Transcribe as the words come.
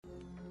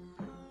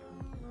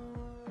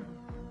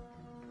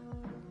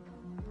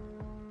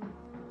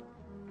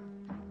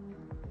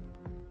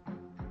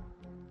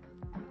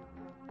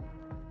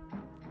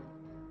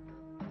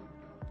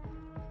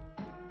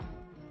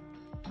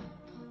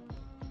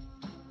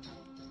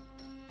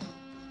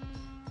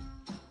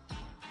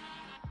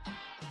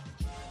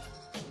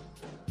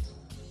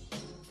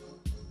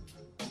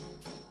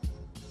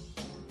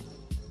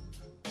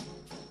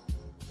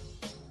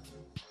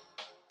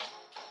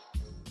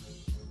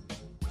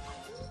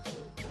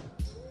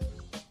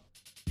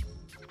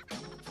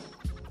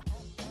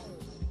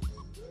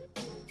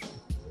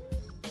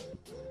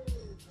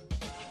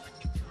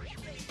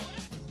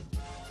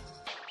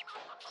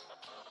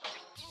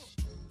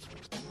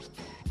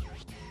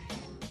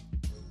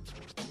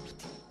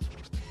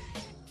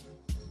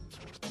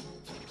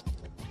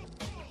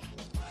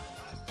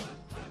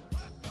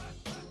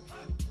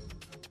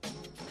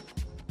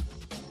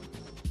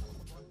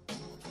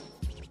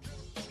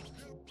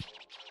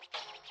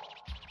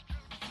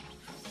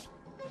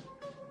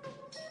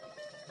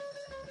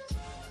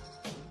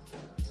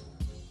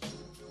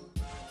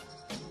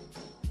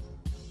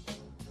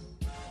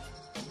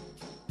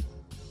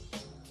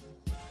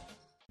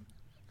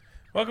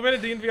Welcome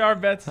into DNVR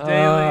Bets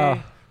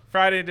Daily,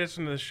 Friday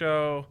edition of the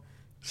show.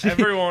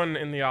 Everyone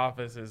in the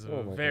office is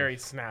very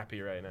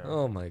snappy right now.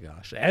 Oh my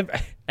gosh.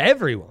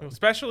 Everyone.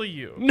 Especially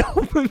you.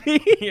 No, me.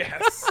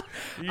 Yes.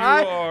 You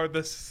are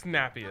the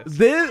snappiest.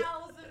 This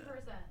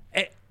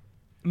 1000%.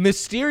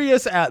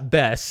 mysterious at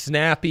best,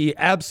 snappy,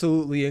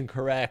 absolutely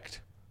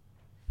incorrect.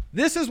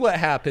 This is what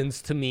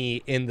happens to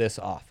me in this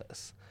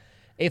office.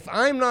 If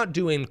I'm not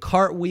doing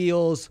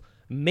cartwheels,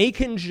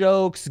 making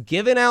jokes,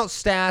 giving out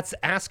stats,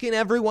 asking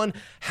everyone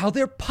how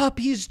their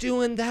puppy's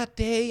doing that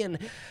day and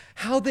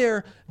how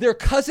their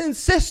cousin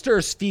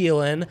sister's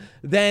feeling,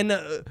 then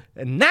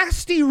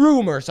nasty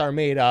rumors are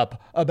made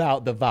up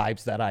about the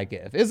vibes that I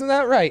give. Isn't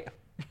that right?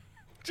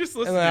 Just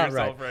listen to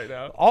yourself right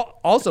now.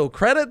 Also,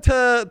 credit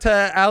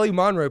to Ali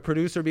Monroe,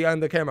 producer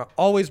behind the camera,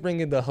 always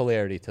bringing the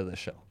hilarity to the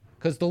show.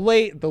 Because the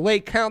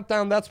late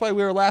countdown, that's why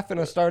we were laughing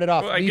to start it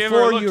off. Well, I before gave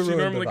her a look. you She ruined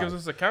normally the gives vibe.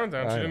 us a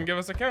countdown. She I didn't know. give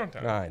us a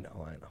countdown. I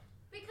know.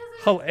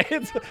 Because It's-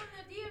 it's from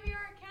the DNVR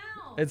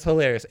account. It's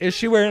hilarious. Is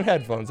she wearing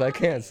headphones? I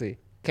can't see.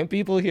 Can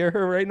people hear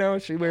her right now?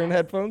 Is she wearing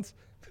headphones?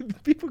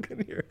 People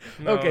can hear.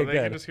 No, Okay, they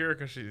good. can just hear her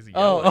because she's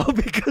yelling. Oh,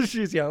 because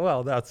she's young.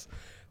 Well, that's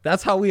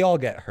how we all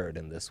get heard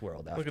in this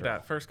world. Look at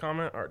that. First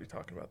comment, already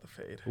talking about the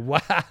fade.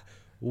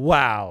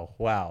 Wow.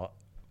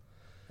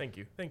 Thank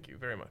you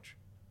very much.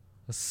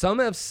 Some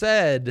have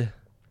said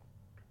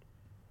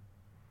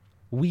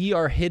we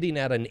are hitting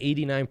at an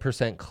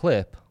 89%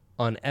 clip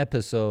on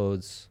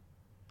episodes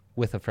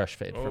with a fresh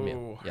fade from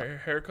you. Oh,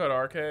 haircut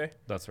RK.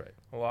 That's right.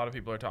 A lot of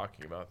people are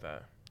talking about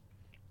that.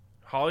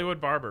 Hollywood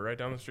Barber, right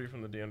down the street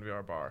from the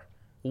DNVR bar.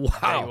 They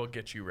Wow. will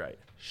get you right.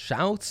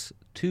 Shouts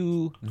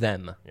to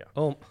them. Yeah.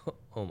 Oh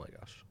my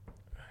gosh.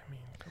 I mean,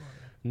 come on,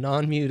 man.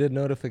 Non-muted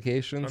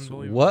notifications.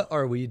 Unbelievable. What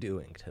are we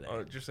doing today?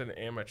 Oh, just an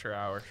amateur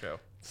hour show.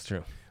 It's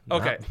true.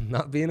 Okay.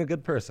 Not being a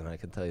good person, I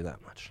can tell you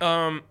that much.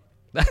 Um,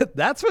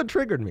 That's what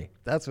triggered me.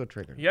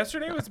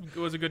 yesterday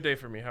was a good day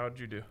for me. How did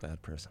you do?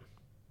 Bad person.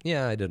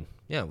 Yeah, I did.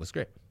 Yeah, it was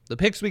great. The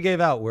picks we gave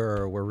out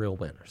were real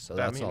winners, so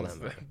that's all that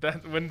matters.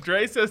 That when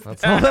Dre says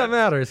That's all that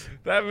matters.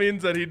 that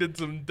means that he did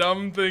some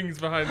dumb things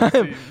behind the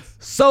scenes.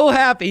 So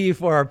happy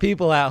for our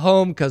people at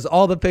home because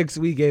all the picks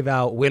we gave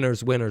out, winners.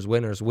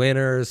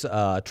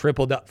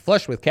 Triple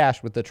flush with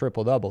cash with the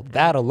triple double.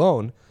 That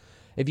alone.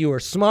 If you were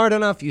smart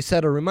enough, you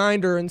set a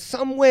reminder in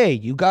some way,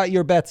 you got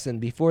your bets in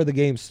before the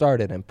game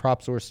started and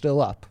props were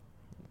still up.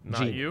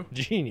 Not you.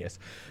 Genius.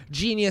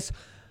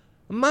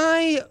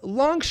 My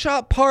long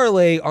shot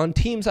parlay on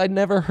teams I'd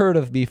never heard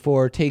of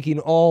before, taking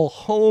all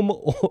home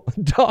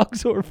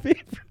dogs or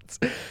favorites,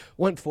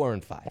 went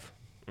 4-5.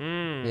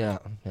 Yeah.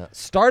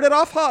 Started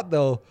off hot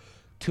though,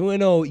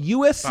 2-0.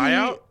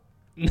 USC.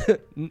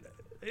 Buyout?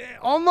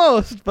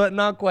 Almost, but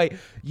not quite.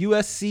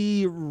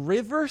 USC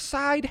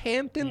Riverside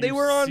Hampton. They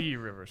were on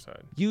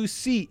Riverside.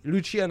 UC.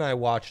 Lucia and I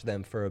watched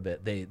them for a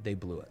bit. They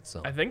blew it.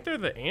 So I think they're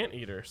the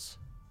Anteaters.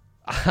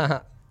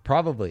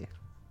 probably.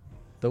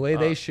 The way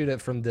they shoot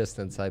it from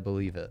distance, I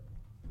believe it.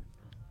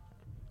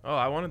 Oh,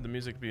 I wanted the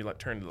music to be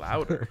turned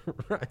louder.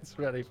 It's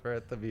ready for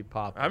it to be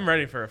popped. I'm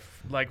ready for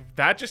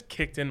that. Just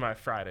kicked in my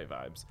Friday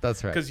vibes.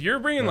 That's right. Because you're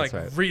bringing That's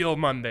right. real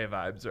Monday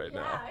vibes right Yeah,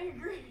 now. I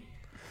agree.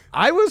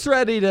 I was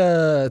ready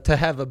to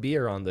have a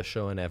beer on the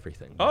show and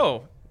everything.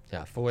 Oh,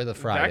 Yeah, for the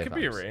Friday. that could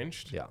be vibes.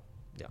 arranged. Yeah.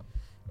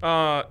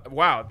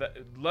 Wow.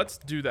 Let's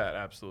do that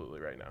absolutely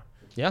right now.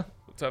 Yeah.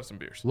 Let's have some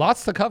beers.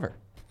 Lots to cover.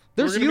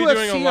 There's gonna be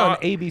doing a UFC on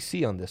lot-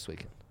 ABC on this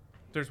weekend.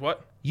 There's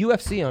what?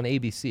 UFC on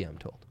ABC, I'm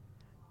told.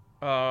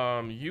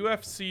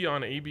 UFC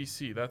on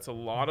ABC. That's a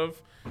lot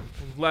of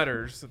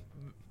letters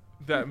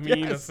that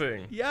mean a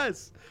thing.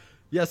 Yes.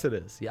 Yes, it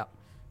is. Yeah.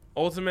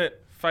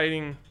 Ultimate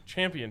Fighting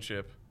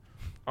Championship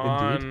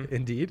on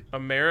Indeed.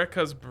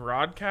 America's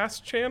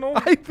broadcast channel.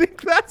 I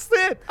think that's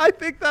it. I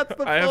think that's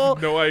the I full,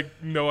 have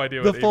no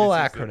idea the what full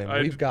ABC acronym.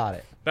 stands. We've got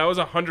it. That was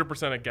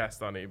 100% a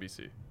guest on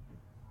ABC.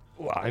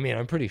 Well, I mean,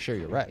 I'm pretty sure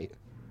you're right.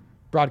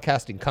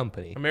 Broadcasting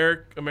Company.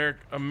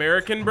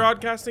 American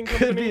Broadcasting Could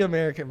Company. be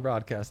American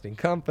Broadcasting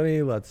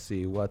Company. Let's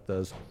see. What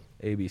does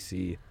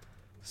ABC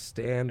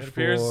stand It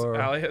appears for?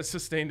 Allie has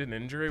sustained an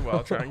injury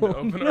while trying to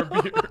open our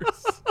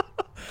beers.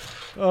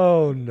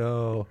 Oh,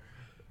 no.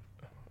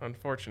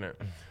 Unfortunate.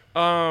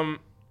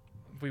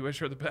 We wish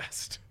her the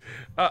best.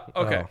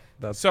 Okay.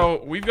 that's-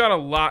 So we've got a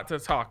lot to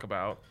talk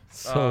about.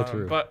 So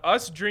true. But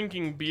us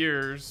drinking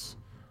beers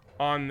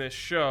on this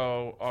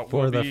show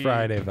For will the be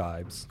Friday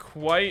vibes.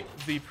 quite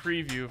the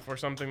preview for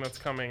something that's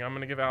coming. I'm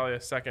going to give Allie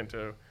a second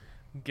to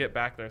get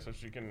back there so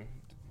she can.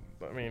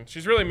 I mean,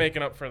 she's really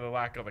making up for the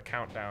lack of a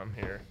countdown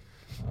here.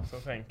 So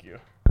thank you.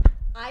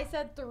 I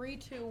said 3,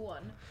 2,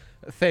 1.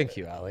 Thank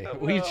you, Ali.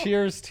 We well,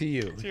 cheers to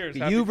you. cheers.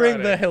 Happy You bring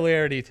Friday. the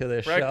hilarity to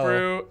this Breck show.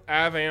 Brew,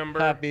 Av Amber.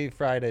 Happy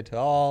Friday to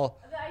all.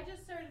 I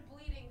just started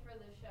bleeding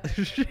for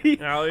this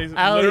show. Allie's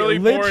Ali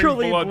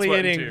literally pouring blood, sweat,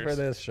 and bleeding tears. for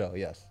this show.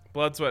 Yes.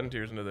 Blood, sweat, and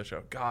tears into the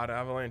show. God,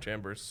 Avalanche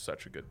Amber is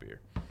such a good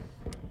beer.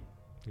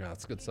 Yeah,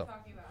 that's good stuff.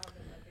 Talking about how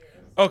good my beer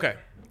is. Okay.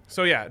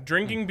 So, yeah,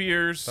 drinking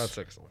beers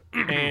excellent.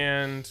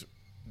 and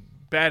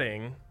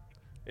betting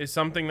is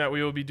something that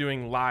we will be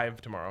doing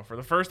live tomorrow. For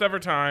the first ever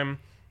time,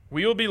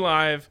 We will be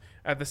live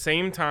at the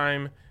same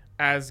time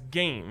as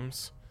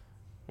games,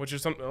 which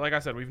is something, like I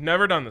said, we've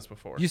never done this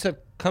before. You said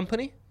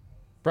company?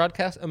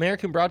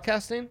 American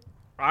Broadcasting?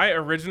 I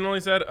originally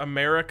said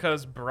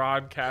America's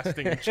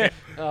Broadcasting Channel,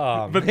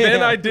 Oh, but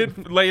then I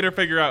did later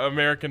figure out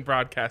American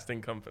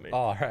Broadcasting Company.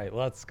 All right,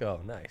 let's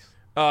go.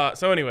 Nice.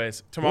 So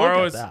anyways,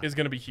 tomorrow Look at that. is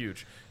going to be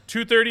huge.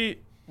 2:30,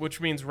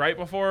 which means right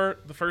before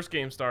the first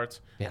game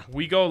starts, Yeah.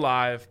 we go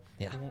live.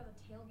 Yeah.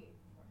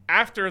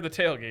 After the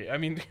tailgate. I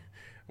mean,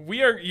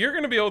 you're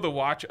going to be able to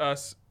watch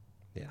us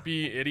Yeah.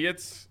 be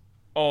idiots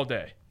all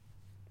day,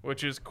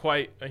 which is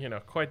quite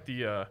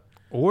the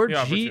Or the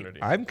opportunity.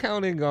 I'm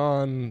counting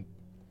on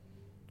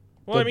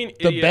well, I mean,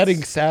 the idiots.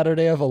 betting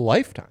Saturday of a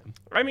lifetime.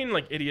 I mean,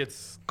 like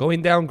idiots.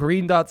 Going down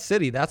Green Dot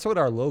City. That's what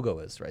our logo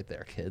is right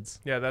there, kids.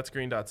 Yeah, that's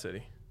Green Dot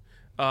City.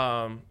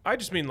 I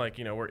just mean like,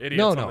 we're idiots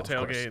No, on no, the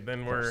of course, tailgate.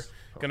 Then of we're course,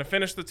 going to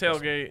finish the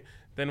tailgate.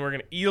 Then we're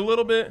going to eat a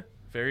little bit.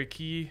 Very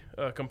key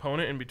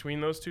component in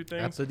between those two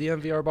things. That's the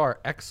DMVR bar.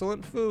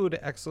 Excellent food,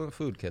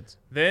 kids.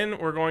 Then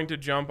we're going to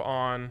jump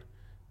on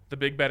the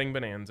Big Betting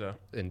Bonanza,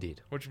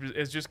 Indeed. which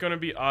is just going to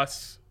be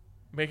us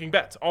making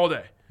bets all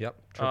day. Yep.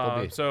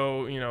 Triple B.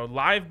 So,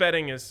 live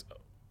betting is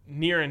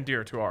near and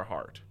dear to our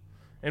heart.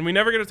 And we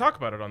never get to talk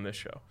about it on this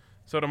show.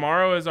 So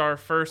tomorrow is our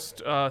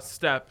first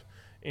step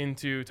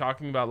into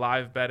talking about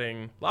live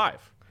betting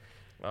live,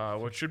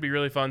 which should be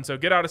really fun. So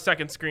get out a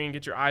second screen,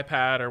 get your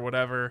iPad or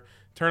whatever,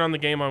 turn on the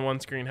game on one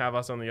screen, have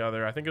us on the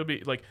other. I think it'll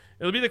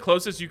be the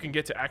closest you can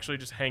get to actually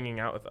just hanging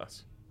out with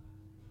us.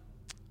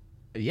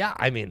 Yeah,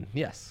 I mean,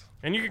 yes.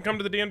 And you can come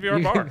to the DNVR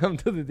You bar. can come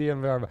to the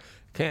DMVR bar.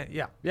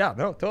 Yeah,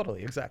 no,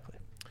 totally, exactly.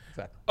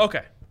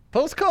 Okay.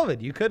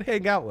 Post-COVID, you could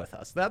hang out with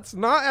us. That's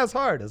not as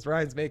hard as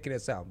Ryan's making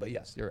it sound, but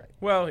yes, you're right.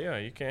 Well, yeah,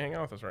 you can't hang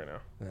out with us right now.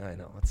 I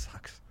know, it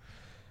sucks.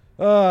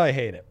 Oh, I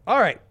hate it. All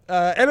right,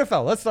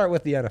 NFL. Let's start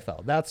with the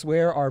NFL. That's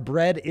where our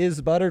bread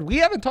is buttered. We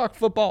haven't talked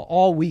football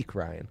all week,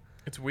 Ryan.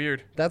 It's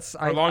weird. That's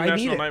Our long I need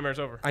national it. nightmare's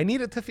over. I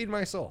need it to feed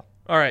my soul.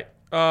 All right.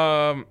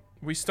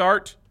 We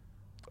start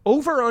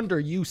Over under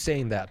you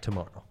saying that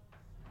tomorrow.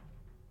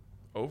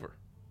 over.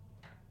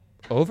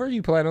 Over?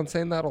 You plan on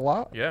saying that a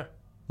lot? Yeah.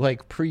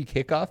 Like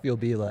pre-kickoff, you'll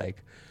be like,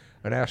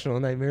 our national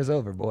nightmare's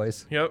over,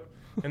 boys. Yep.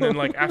 And then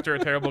like after a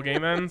terrible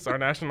game ends, our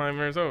national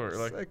nightmare is over.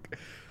 Like, Sick.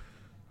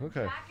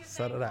 Okay,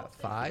 set it at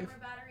 5.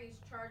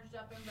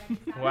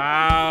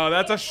 wow,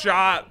 that's a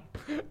shot.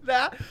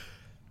 That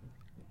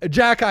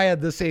Jack, I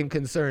had the same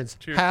concerns.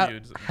 Cheers to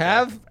you,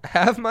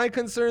 Have my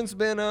concerns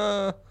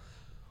been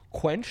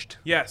quenched,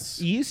 Yes.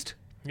 eased?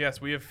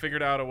 Yes, we have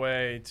figured out a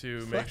way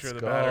to make Let's sure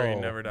the go. battery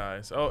never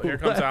dies. Oh, here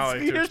comes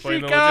Allie Here to explain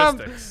she the comes.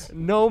 logistics.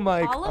 No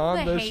mic All on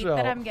of the the hate show.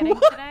 that I'm getting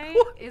today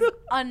is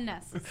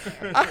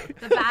unnecessary.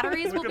 The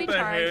batteries Look will at be the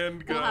charged.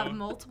 hand We'll go. have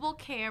multiple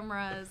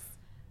cameras.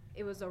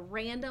 It was a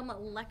random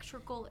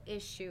electrical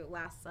issue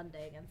last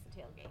Sunday against the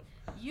tailgate.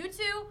 You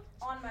two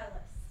on my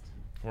list.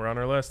 We're on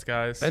our list,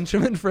 guys.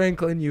 Benjamin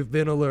Franklin, you've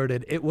been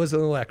alerted. It was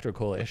an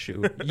electrical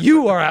issue.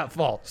 You are at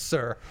fault,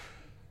 sir.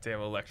 Damn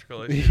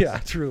electrical issues. Yeah,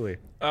 truly.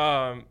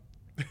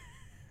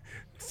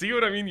 See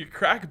what I mean? You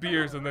crack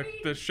beers and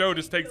the show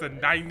just takes a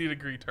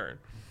 90-degree turn.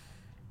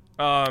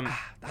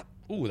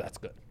 Ooh, that's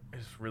good.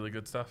 It's really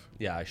good stuff.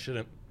 Yeah, I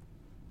shouldn't.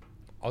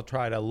 I'll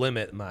try to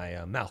limit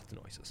my mouth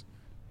noises.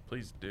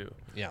 Please do.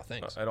 Yeah,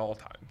 thanks. At all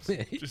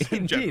times. Just in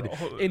Indeed.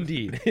 general.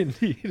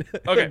 Indeed.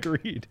 Okay.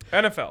 Agreed.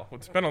 NFL.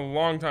 It's been a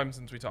long time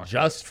since we talked.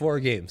 Just 4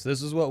 games.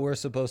 This is what we're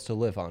supposed to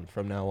live on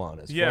from now on.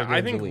 Is 4 Yeah, games I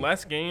a think week.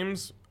 less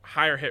games,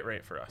 higher hit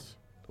rate for us.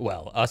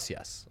 Well, us,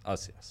 yes.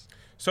 Us, yes.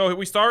 So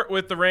we start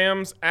with the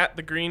Rams at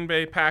the Green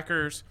Bay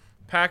Packers.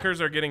 Packers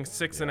are getting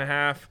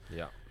 6.5.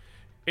 Yeah.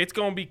 It's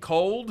going to be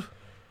cold.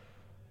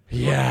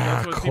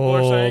 Yeah, That's what people are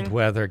cold saying?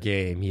 weather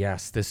game.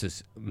 Yes, this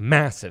is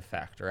massive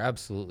factor.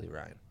 Absolutely,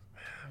 Ryan.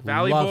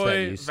 Valley Love that Boy,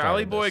 you started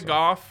Valley Boy this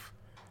Goff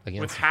with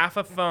against half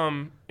a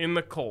thumb in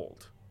the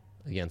cold.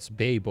 against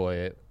Bay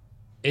Boy,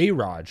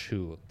 A-Raj,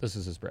 who this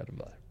is his bread and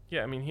butter.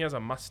 Yeah, I mean, he has a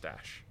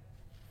mustache.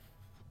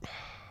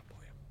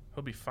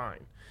 He'll be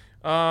fine.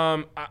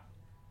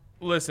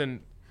 Listen,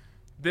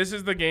 this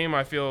is the game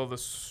I feel the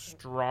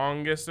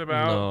strongest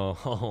about. No,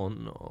 oh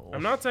no.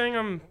 I'm not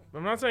saying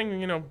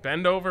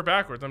bend over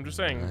backwards. I'm just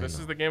saying this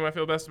is the game I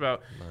feel best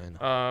about.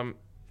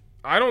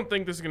 I don't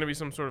think this is going to be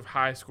some sort of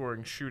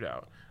high-scoring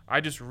shootout. I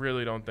just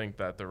really don't think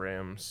that the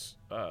Rams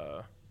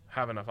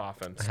have enough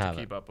offense to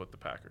keep up with the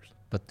Packers.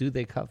 But do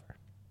they cover?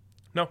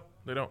 No,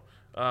 they don't.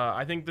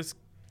 I think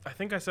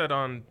I said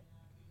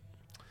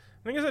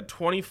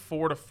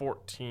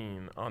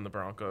 24-14 on the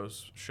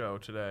Broncos show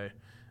today.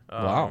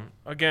 Wow.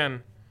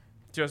 Again,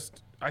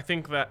 just I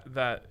think that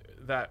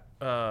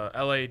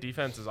LA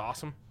defense is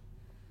awesome,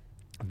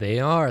 They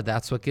are.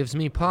 That's what gives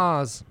me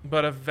pause.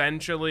 but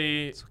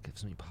eventually That's what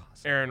gives me pause.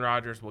 Aaron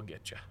Rodgers will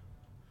get you,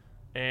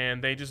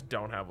 and they just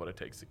don't have what it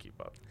takes to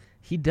keep up.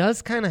 He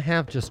does kind of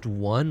have just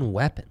one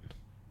weapon.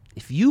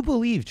 If you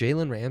believe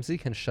Jalen Ramsey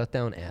can shut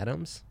down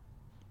Adams,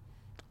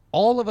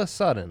 all of a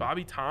sudden,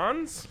 Bobby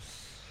Tanyan?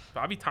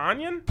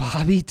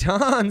 Bobby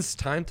Ton's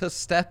time to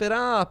step it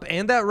up.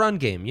 And that run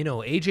game. You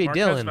know, A.J.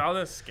 Marquez Dillon.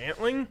 Valdez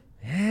Scantling?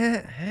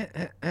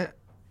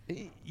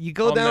 You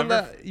go I'll down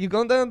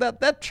never that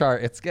depth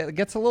chart. It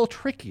gets a little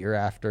trickier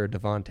after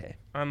Devontae.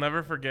 I'll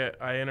never forget.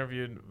 I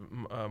interviewed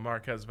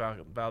Marquez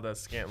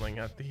Valdez-Scantling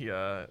at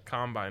the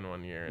Combine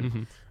one year,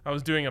 and I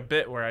was doing a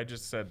bit where I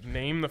just said,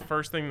 "Name the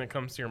first thing that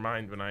comes to your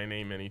mind when I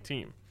name any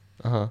team."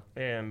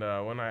 And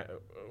when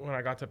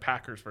I got to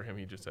Packers for him,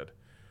 he just said,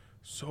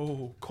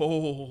 "So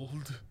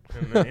cold,"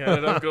 and then he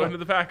ended up going to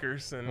the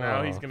Packers, and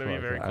now he's going to be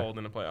very cold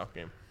in a playoff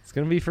game. It's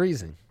going to be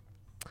freezing.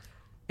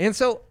 And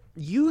so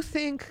you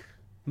think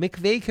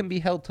McVay can be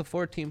held to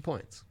 14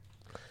 points?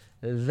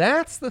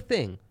 That's the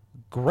thing.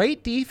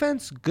 Great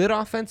defense, good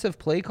offensive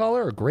play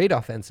caller, or great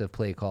offensive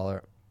play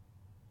caller.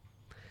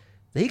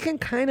 They can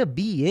kind of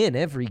be in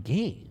every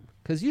game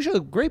because usually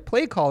a great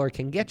play caller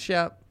can get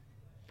you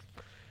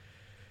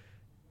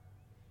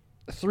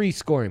 3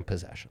 scoring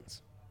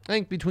possessions. I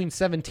think between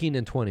 17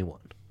 and 21.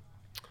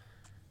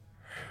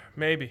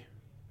 Maybe.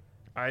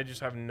 I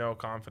just have no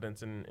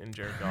confidence in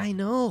Jared Goff. I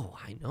know.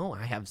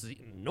 I have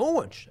no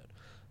one should.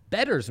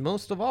 Bettors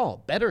most of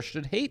all. Bettors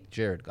should hate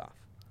Jared Goff.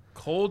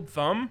 Cold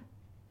thumb?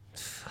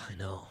 I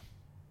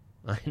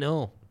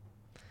know.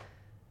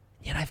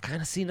 Yet I've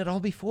kind of seen it all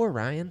before,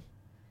 Ryan.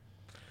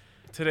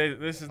 Today,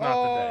 this is not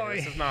the day.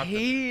 This is not I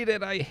hate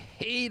it. I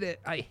hate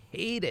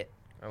it.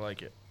 I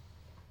like it.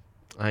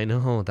 I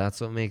know. That's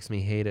what makes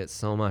me hate it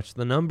so much.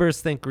 The numbers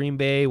think Green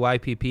Bay,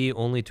 YPP,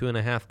 only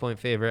 2.5 point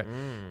favorite.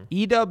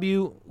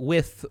 EW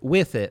with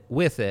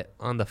it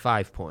on the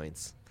 5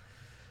 points.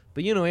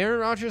 But, Aaron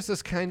Rodgers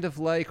is kind of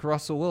like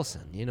Russell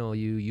Wilson.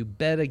 You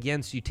bet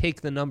against, you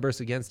take the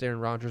numbers against Aaron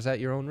Rodgers at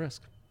your own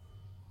risk.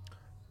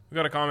 We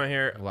got a comment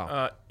here.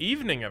 Wow.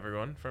 Evening,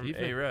 everyone, from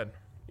Evening. A-Red.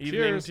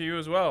 Evening Cheers. to you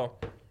as well.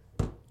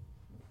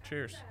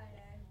 Cheers.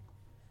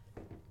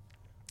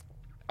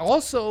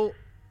 Also,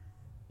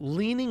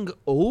 leaning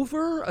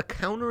over, a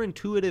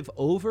counterintuitive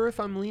over if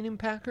I'm leaning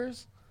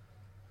Packers.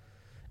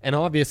 And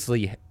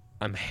obviously,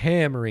 I'm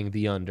hammering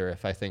the under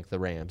if I think the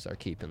Rams are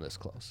keeping this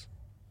close.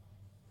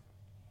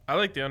 I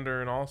like the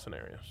under in all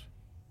scenarios.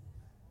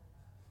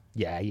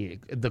 Yeah,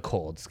 the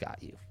cold's got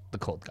you. The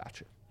cold got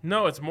you.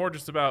 No, it's more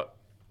just about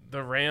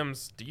the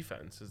Rams'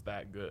 defense is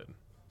that good.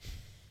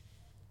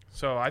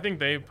 So I think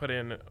they put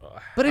in.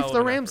 But if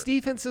the Rams'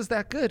 defense is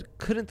that good,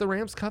 couldn't the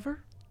Rams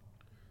cover?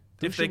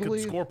 If they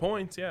could score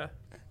points, yeah.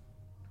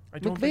 I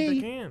don't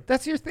think they can.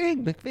 That's your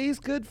thing. McVay's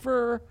good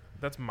for.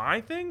 That's my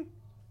thing?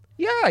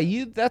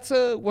 Yeah, that's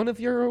one of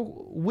your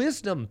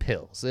wisdom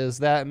pills is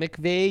that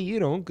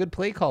McVay, good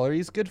play caller.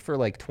 He's good for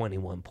like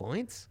 21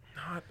 points.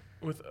 Not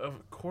with a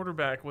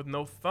quarterback with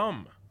no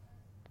thumb.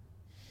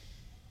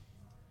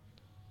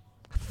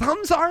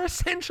 Thumbs are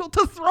essential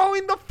to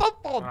throwing the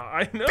football.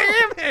 I know.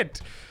 Damn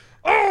it.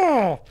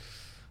 Oh,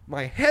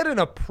 my head in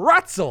a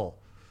pretzel.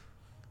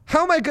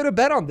 How am I going to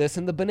bet on this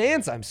in the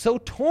Bonanza? I'm so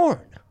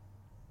torn.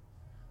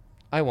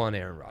 I want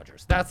Aaron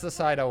Rodgers. That's the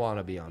side I want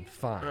to be on.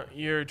 Fine.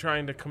 You're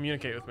trying to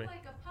communicate with me.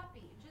 Like a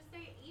puppy. Just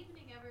say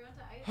evening, everyone.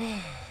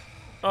 To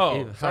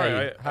Oh,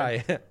 sorry.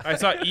 Hi. I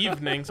saw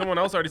evening. Someone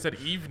else already said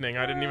evening.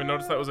 I didn't even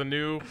notice that was a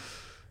new.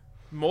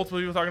 Multiple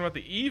people talking about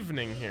the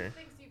evening here.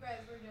 Thinks you guys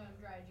were doing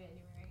dry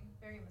January.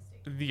 Very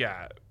mistaken.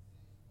 Yeah.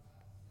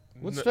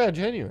 What's dry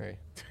January?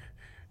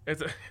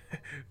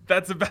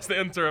 That's the best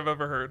answer I've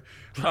ever heard.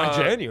 Dry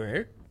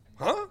January?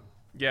 Huh?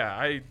 Yeah,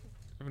 I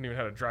haven't even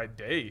had a dry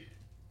day.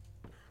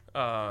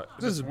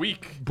 This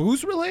week.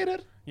 Booze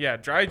related? Yeah,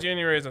 dry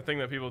January is a thing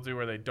that people do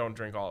where they don't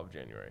drink all of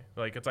January.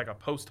 Like, it's like a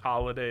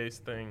post-holidays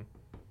thing.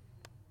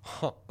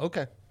 Huh.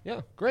 Okay.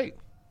 Yeah, great.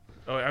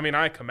 Oh, I mean,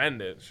 I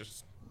commend it. It's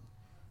just...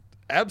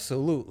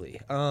 Absolutely.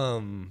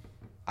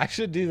 I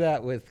should do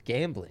that with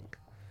gambling.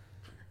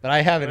 But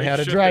I haven't You had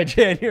a should. dry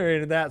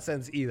January in that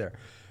sense either.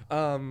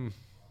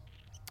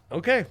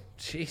 Okay.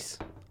 Jeez.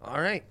 All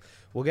right.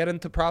 We'll get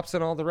into props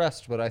and all the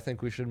rest, but I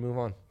think we should move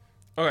on.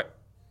 Okay.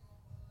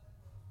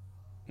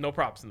 No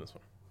props in this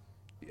one.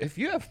 If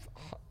you have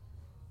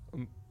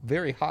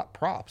very hot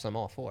props, I'm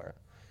all for it.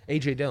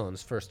 A.J.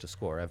 Dillon's first to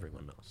score,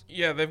 everyone knows.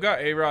 Yeah, they've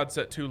got A-Rod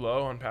set too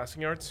low on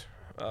passing yards.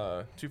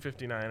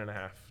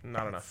 259.5.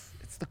 Not enough.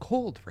 It's the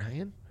cold,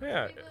 Ryan.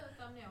 Yeah. Make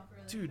a thumbnail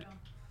for this Dude.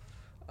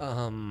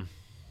 show.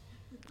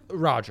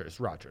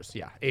 Rodgers.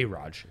 Yeah.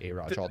 A-Raj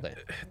all day.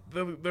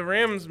 The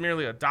Rams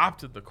merely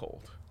adopted the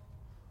cold.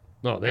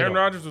 No, they Aaron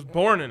don't. Rodgers was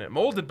born in it,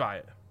 molded by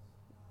it.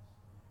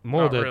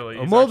 Molded. Not really.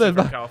 He's Molded actually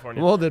by from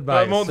California. Molded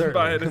by But molded it.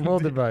 by Certainly. it.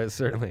 Molded by it,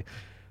 certainly.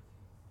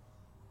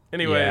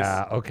 Anyways,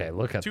 Yeah, okay,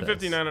 look at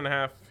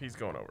 259.5. He's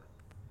going over.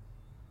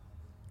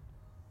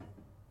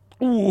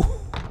 this. Ooh.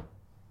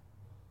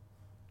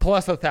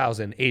 Plus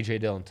 1,000, A.J.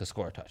 Dillon to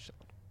score a touchdown.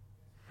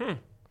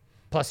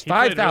 Plus He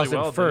played 5,000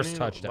 really well, first didn't he,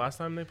 touchdown. Last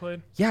time they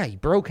played? Yeah, he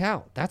broke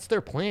out. That's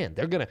their plan.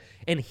 They're going to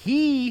 – and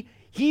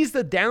he's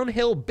the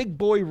downhill big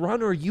boy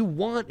runner you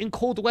want in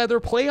cold weather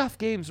playoff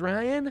games,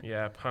 Ryan.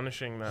 Yeah,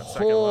 punishing that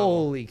second level.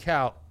 Holy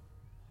cow.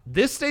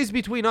 This stays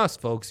between us,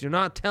 folks. You're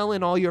not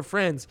telling all your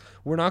friends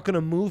we're not going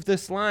to move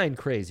this line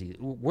crazy.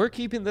 We're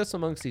keeping this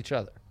amongst each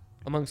other,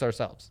 amongst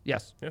ourselves.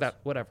 Yes. That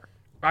whatever.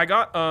 I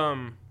got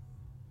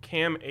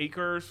Cam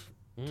Akers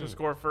to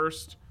score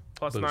first.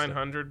 plus Boost it.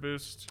 900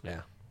 boost.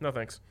 Yeah. No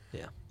thanks.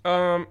 Yeah.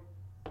 All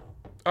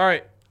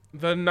right,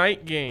 the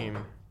night game,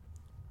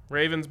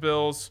 Ravens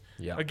Bills.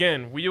 Yeah.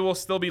 Again, we will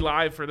still be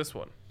live for this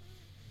one,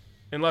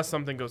 unless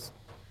something goes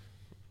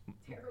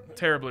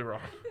terribly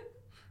wrong,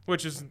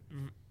 which is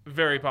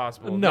very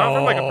possible. Not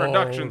from like a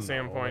production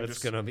standpoint. It's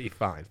Just gonna be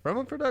fine. From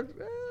a production.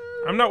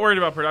 I'm not worried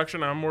about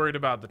production. I'm worried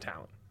about the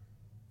talent.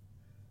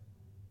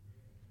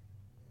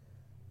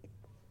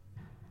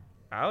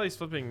 Allie's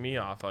flipping me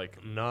off.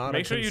 Like, Not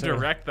make a sure you concern.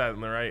 direct that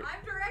in the right.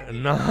 I'm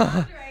directing No.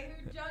 Andre,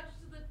 who judged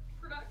the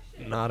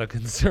production. Not a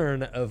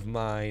concern of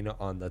mine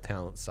on the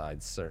talent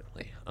side,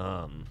 certainly.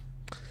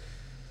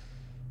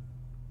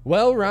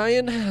 Well,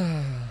 Ryan,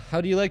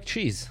 how do you like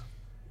cheese?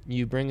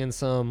 You bringing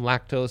some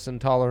lactose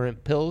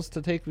intolerant pills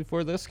to take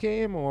before this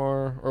game,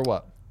 or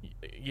what?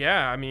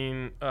 Yeah, I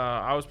mean,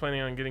 I was planning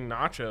on getting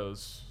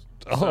nachos.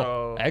 Oh,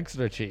 So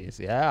extra cheese,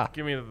 yeah.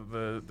 give me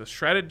the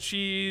shredded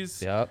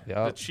cheese. Yep, The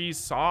yep. cheese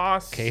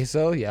sauce.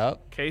 Queso, yep.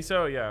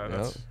 Queso, yeah,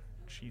 that's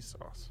cheese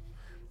sauce.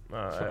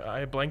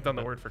 I blanked on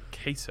the word for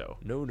queso.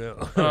 No,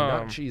 not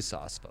Um, cheese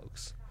sauce,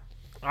 folks.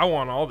 I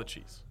want all the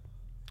cheese.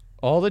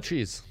 All the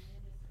cheese.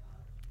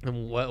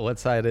 And what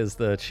side is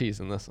the cheese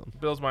in this one?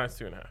 Bills minus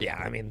 2.5. Yeah,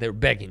 I mean, they're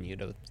begging you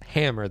to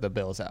hammer the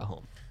Bills at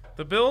home.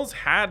 The Bills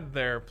had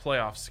their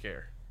playoff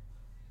scare.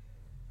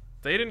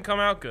 They didn't come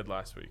out good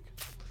last week.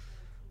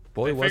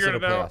 Boy, They was it a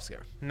figured it out. playoff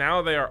scare.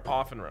 Now they are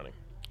off and running.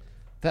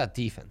 That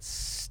defense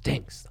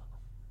stinks, though.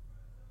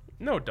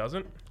 No, it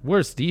doesn't.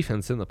 Worst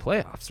defense in the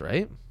playoffs,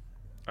 right?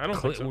 I don't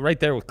think so. Right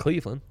there with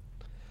Cleveland.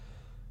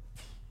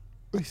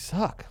 They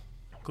suck.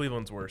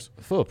 Cleveland's worse.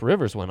 Phillip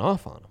Rivers went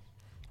off on them.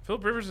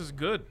 Philip Rivers is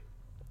good.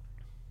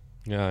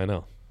 Yeah, I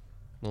know.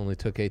 Only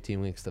took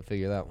 18 weeks to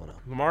figure that one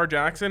out. Lamar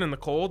Jackson in the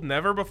cold.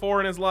 Never before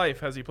in his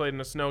life has he played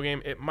in a snow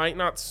game. It might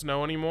not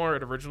snow anymore.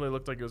 It originally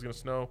looked like it was going to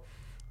snow.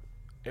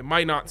 It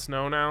might not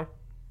snow now.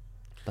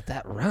 But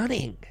that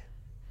running.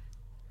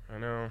 I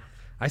know.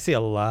 I see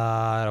a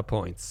lot of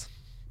points.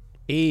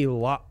 A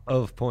lot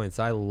of points.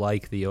 I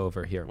like the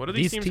over here. What do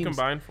these teams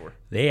combine for?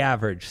 They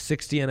average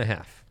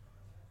 60.5.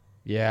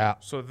 Yeah.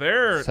 So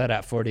they're Set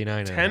at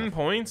 49. 10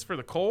 points for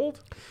the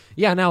cold?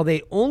 Yeah, now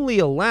they only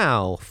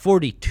allow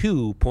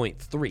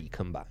 42.3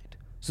 combined.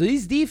 So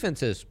these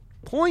defenses,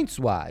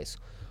 points-wise,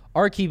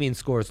 are keeping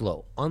scores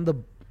low.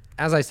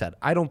 As I said,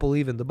 I don't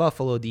believe in the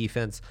Buffalo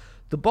defense.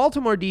 The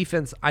Baltimore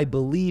defense, I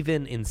believe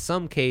in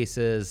some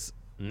cases,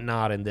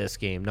 not in this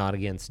game, not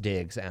against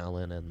Diggs,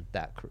 Allen, and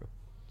that crew.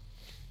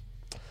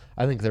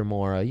 I think they're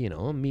more,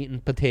 meat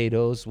and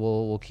potatoes.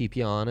 We'll keep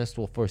you honest.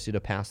 We'll force you to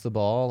pass the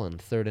ball and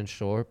third and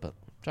short. But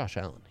Josh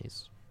Allen,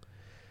 he's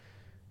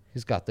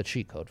got the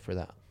cheat code for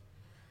that.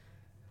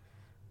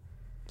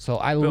 So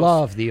I Bills.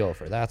 love the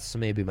over. That's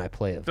maybe my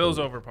play of Bills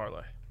the week. over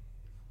parlay.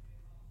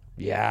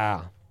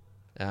 Yeah,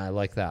 I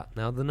like that.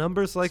 Now the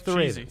numbers like It's the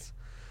cheesy. Ravens.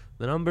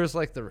 The numbers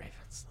like the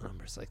Ravens. The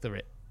numbers like the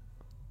Ravens.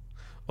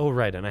 Oh,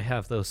 right, and I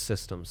have those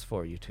systems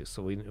for you too.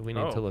 So we need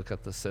Oh. to look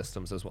at the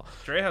systems as well.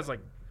 Dre has like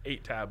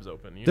 8 tabs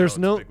open. You There's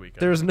know it's a big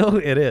weekend.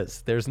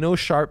 There's no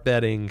sharp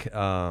betting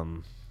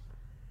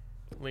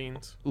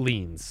Leans.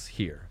 leans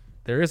here.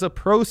 There is a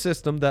pro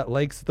system that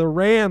likes the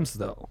Rams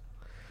though.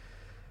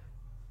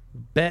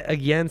 Bet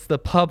against the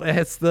pub.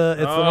 It's the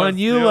one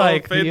you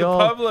like. Fade the old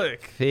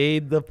public.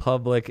 Fade the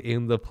public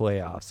in the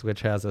playoffs,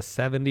 which has a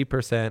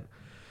 70%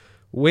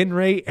 win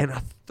rate and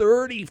a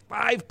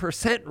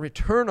 35%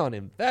 return on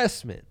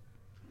investment.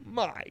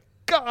 My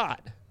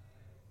God,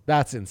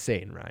 that's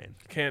insane, Ryan.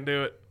 Can't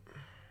do it.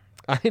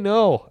 I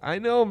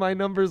know. My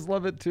numbers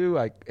love it too.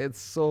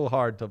 It's so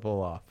hard to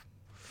pull off.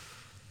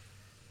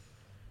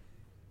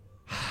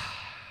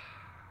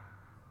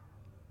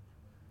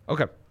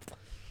 Okay.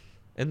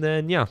 And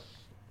then, yeah,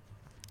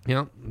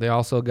 they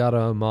also got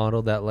a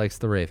model that likes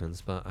the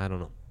Ravens, but I don't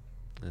know.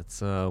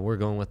 It's we're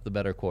going with the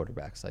better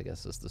quarterbacks, I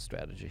guess, is the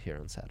strategy here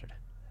on Saturday.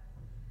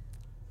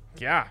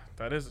 Yeah,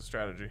 that is a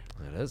strategy.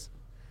 It is.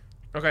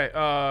 Okay,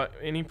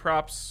 any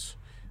props?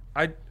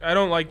 I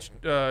don't like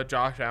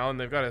Josh Allen.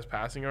 They've got his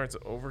passing yards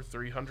over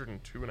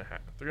 302.5,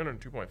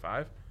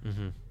 302.5.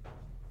 Mm-hmm.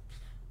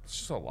 It's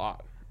just a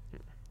lot.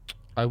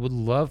 I would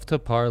love to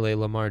parlay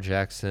Lamar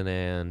Jackson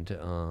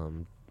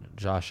and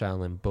Josh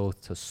Allen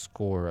both to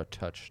score a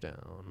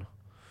touchdown.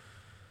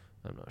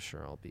 I'm not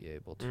sure I'll be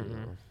able to.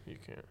 You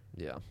can't.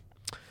 Yeah.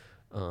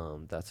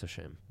 That's a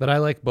shame. But I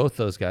like both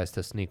those guys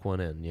to sneak one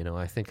in.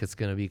 I think it's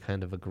going to be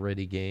kind of a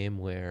gritty game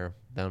where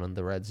down in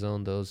the red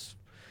zone, those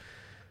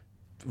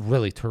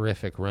really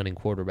terrific running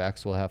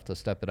quarterbacks will have to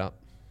step it up.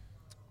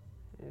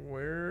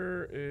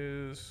 Where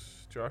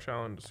is Josh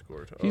Allen to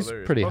score? He's there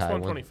he is. pretty Plus high.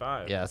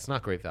 125. Yeah, it's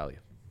not great value.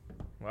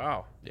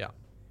 Wow. Yeah.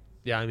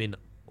 Yeah, I mean,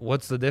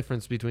 what's the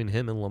difference between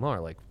him and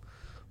Lamar? Like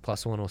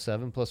plus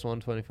 107, plus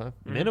 125?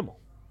 Minimal.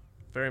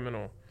 Very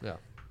minimal. Yeah.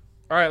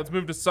 All right, let's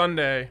move to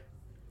Sunday.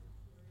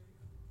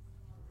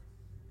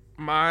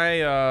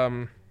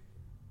 My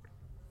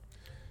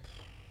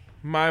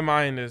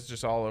mind is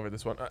just all over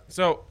this one.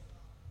 So,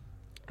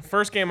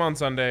 first game on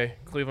Sunday,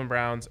 Cleveland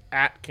Browns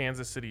at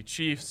Kansas City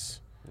Chiefs.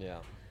 Yeah.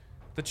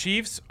 The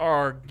Chiefs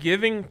are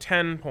giving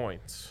 10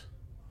 points.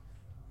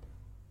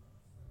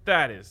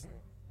 That is,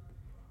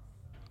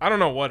 I don't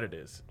know what it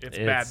is. It's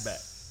bad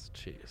bet.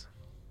 Jeez.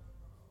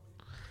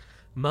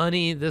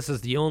 Money, this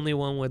is the only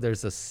one where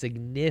there's a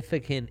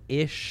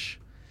significant-ish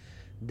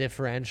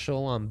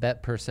differential on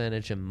bet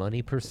percentage and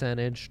money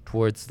percentage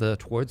towards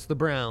the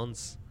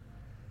Browns.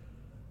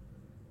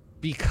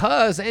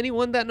 Because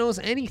anyone that knows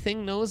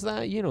anything knows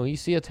that, you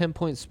see a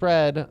 10-point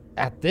spread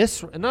at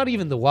this, not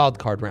even the wild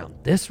card round,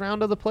 this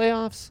round of the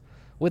playoffs,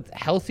 with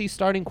healthy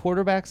starting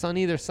quarterbacks on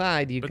either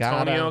side, you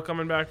Antonio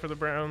coming back for the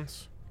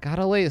Browns.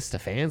 Gotta lay a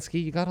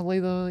Stefanski. You gotta lay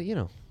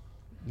the,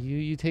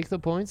 you take the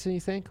points and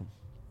you thank them.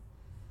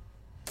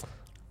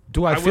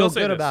 Do I feel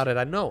good about it?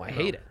 I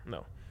hate it.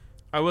 No.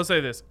 I will say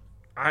this.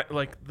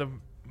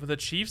 The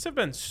Chiefs have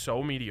been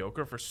so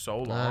mediocre for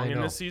so long in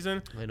this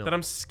season that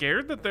I'm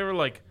scared that they were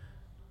like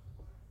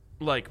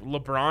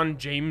LeBron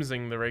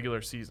Jamesing the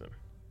regular season.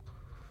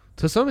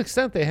 To some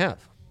extent, they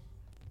have.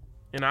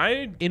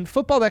 And in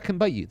football, that can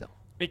bite you, though.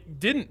 It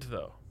didn't,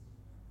 though.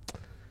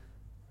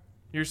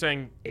 You're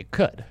saying it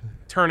could.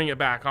 Turning it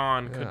back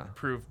on could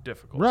prove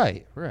difficult.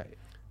 Right.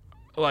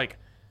 Like,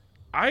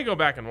 I go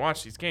back and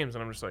watch these games,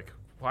 and I'm just like,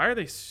 why are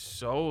they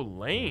so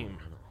lame?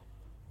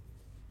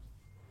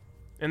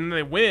 And then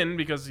they win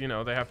because, they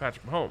have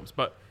Patrick Mahomes.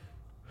 But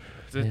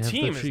the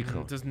team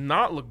does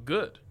not look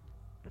good.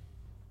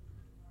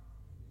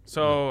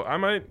 So I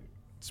might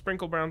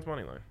sprinkle Browns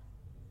money line.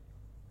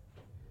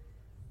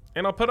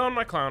 And I'll put on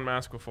my clown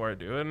mask before I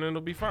do it, and it'll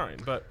be fine.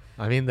 But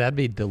I mean, that'd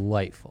be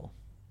delightful.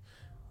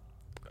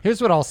 Here's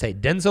what I'll say.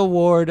 Denzel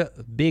Ward,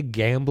 big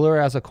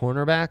gambler as a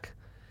cornerback.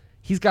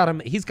 He's got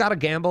to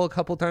gamble a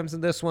couple times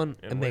in this one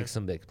and make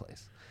some big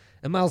plays.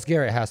 And Myles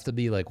Garrett has to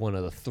be like one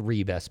of the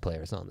 3 best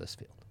players on this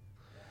field.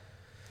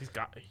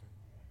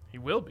 He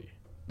will be.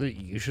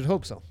 You should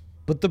hope so.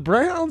 But the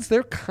Browns,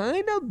 they're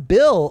kind of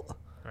built.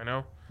 I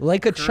know.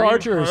 Like a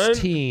Chargers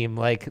team.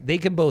 Like, they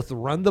can both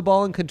run the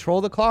ball and control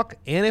the clock,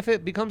 and if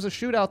it becomes a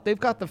shootout, they've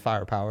got the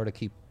firepower to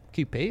keep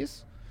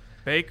pace.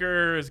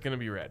 Baker is going to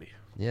be ready.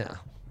 Yeah.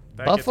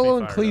 Buffalo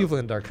and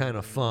Cleveland are kind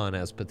of fun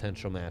as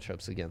potential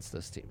matchups against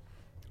this team.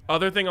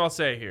 Other thing I'll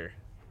say here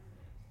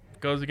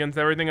goes against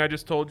everything I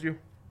just told you.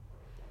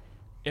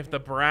 If the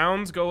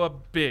Browns go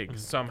up big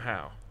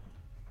somehow,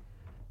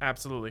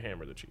 absolutely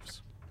hammer the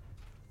Chiefs.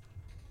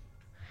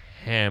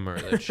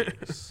 Hammer the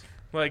Chiefs.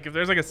 Like, if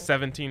there's like a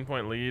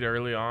 17-point lead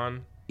early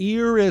on.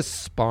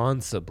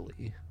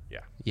 Irresponsibly.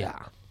 Yeah.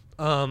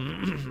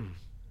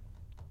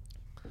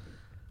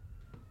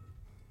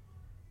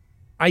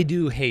 I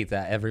do hate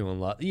that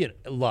everyone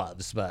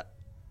loves, but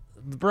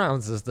the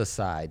Browns is the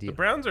side. The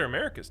Browns are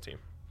America's team.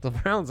 The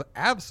Browns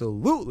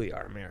absolutely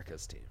are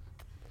America's team.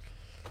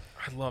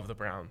 I love the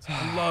Browns.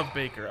 I love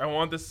Baker. I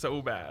want this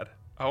so bad.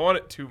 I want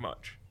it too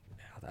much.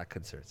 Yeah, that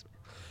concerns me.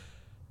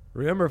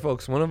 Remember,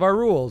 folks, one of our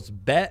rules,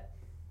 bet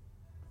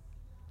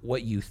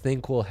what you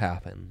think will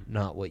happen,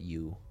 not what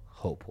you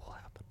hope will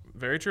happen.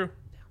 Very true.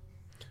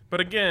 But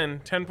again,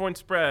 10-point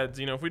spreads,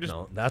 if we just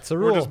that's a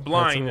rule. We're just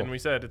blind and we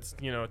said it's, a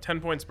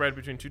 10-point spread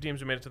between 2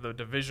 teams who made it to the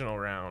divisional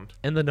round.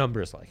 And the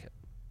numbers like it.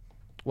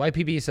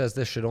 YPB says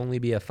this should only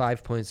be a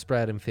 5-point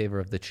spread in favor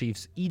of the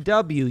Chiefs.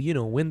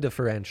 EW, win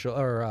differential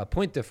or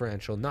point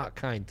differential, not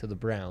kind to the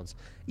Browns.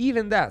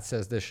 Even that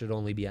says this should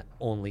only be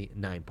only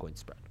 9-point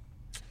spread.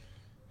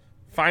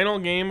 Final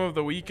game of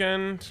the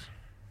weekend.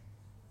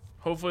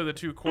 Hopefully the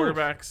 2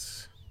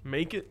 quarterbacks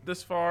make it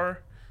this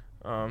far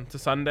to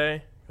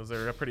Sunday because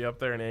they're pretty up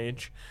there in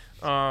age.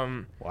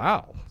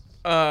 Wow.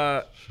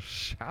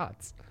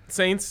 Shots.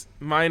 Saints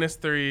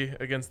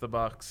 -3 against the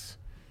Bucks.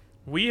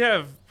 We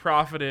have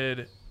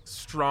profited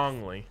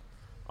strongly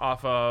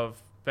off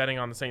of betting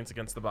on the Saints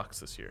against the Bucks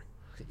this year.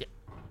 Yeah,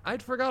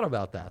 I'd forgot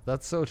about that.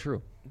 That's so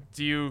true.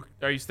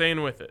 Are you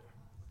staying with it?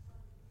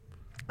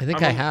 I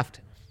think I have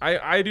to.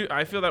 I do.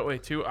 I feel that way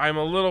too. I'm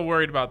a little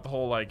worried about the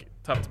whole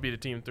tough to beat a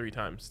team 3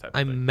 times type of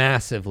thing. I'm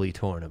massively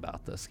torn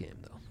about this game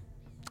though.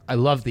 I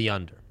love the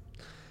under.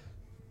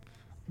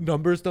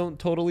 Numbers don't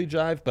totally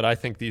jive, but I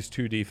think these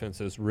 2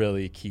 defenses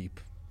really keep,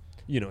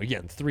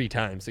 again, 3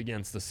 times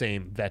against the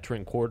same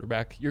veteran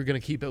quarterback. You're going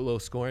to keep it low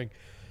scoring.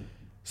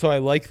 So I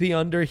like the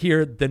under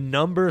here. The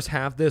numbers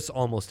have this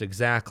almost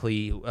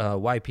exactly.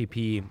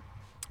 YPP,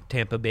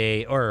 Tampa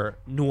Bay, or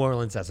New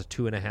Orleans as a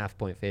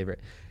 2.5-point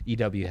favorite.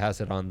 EW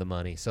has it on the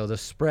money. So the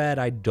spread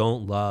I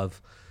don't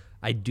love.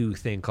 I do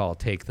think I'll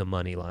take the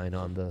money line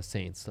on the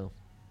Saints, though.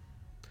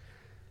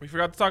 We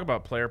forgot to talk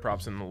about player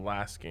props in the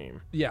last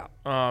game. Yeah.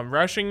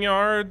 Rushing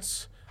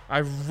yards, I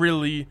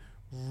really,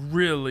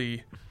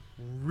 really,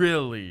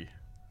 really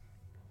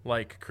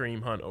like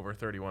Kareem Hunt over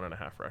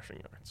 31.5 rushing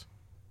yards.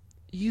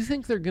 You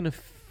think they're going to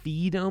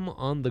feed him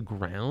on the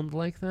ground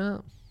like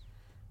that?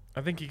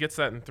 I think he gets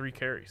that in 3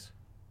 carries.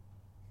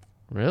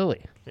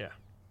 Really? Yeah.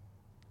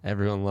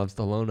 Everyone loves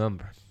the low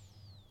number.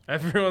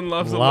 Everyone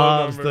loves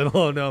the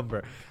low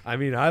number. I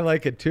mean, I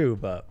like it too,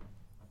 but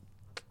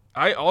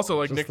I also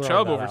like Nick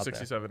Chubb over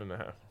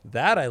 67.5.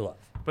 That I love.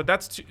 But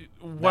that's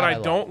what I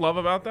don't love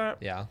about that.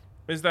 Yeah.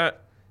 Is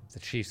that the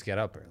Chiefs get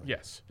up early.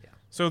 Yes. Yeah.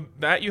 So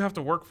that you have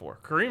to work for.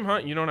 Kareem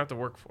Hunt, you don't have to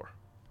work for.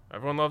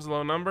 Everyone loves a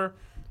low number,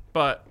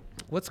 but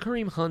What's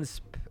Kareem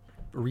Hunt's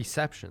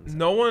receptions?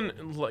 no one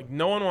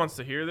wants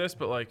to hear this,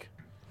 but like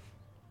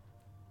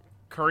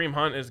Kareem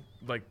Hunt is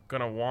like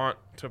gonna want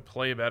to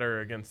play better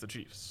against the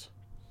Chiefs.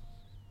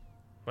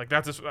 Like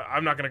that's just,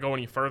 I'm not gonna go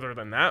any further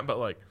than that, but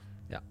like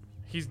Yeah.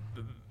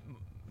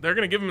 they're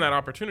gonna give him that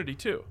opportunity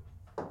too.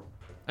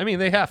 I mean,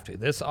 they have to.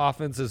 This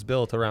offense is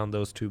built around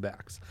those two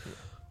backs.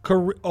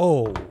 We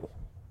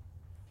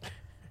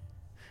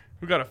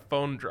got a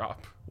phone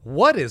drop.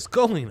 What is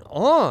going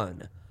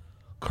on?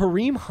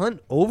 Kareem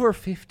Hunt over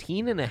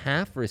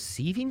 15.5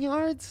 receiving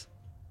yards?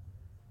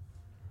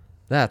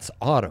 That's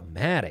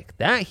automatic.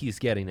 That he's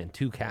getting in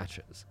 2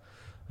 catches.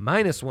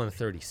 Minus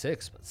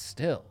 136, but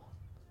still.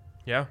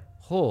 Yeah.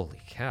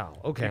 Holy cow.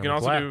 Okay. You can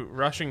also do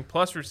rushing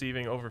plus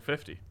receiving over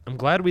 50. I'm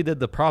glad we did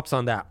the props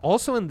on that.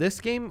 Also in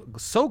this game,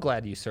 so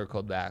glad you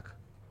circled back.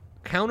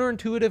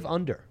 Counterintuitive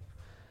under.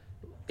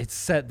 It's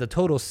set, the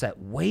total's set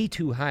way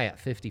too high at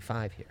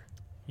 55 here.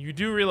 You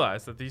do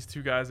realize that these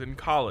two guys in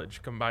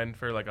college combined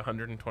for like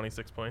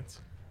 126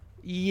 points?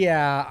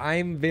 Yeah,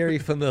 I'm very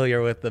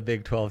familiar with the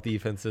Big 12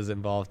 defenses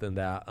involved in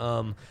that.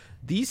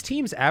 These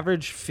teams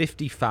average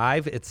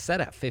 55. It's set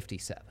at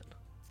 57.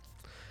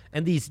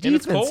 And these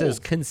defenses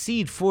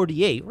concede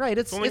 48. Right,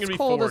 it's only gonna be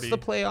cold. 40. It's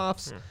the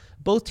playoffs.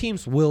 Both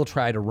teams will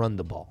try to run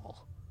the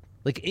ball.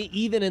 Like,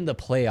 even in the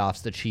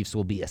playoffs, the Chiefs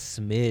will be a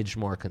smidge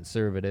more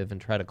conservative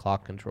and try to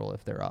clock control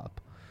if they're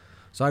up.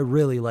 So I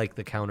really like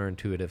the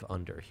counterintuitive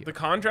under here. The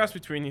contrast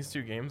between these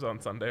two games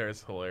on Sunday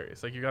is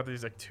hilarious. Like you got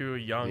these like two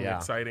young,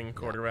 exciting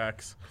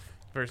quarterbacks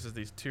versus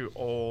these two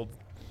old,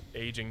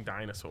 aging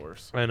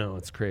dinosaurs. I know,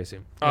 it's crazy.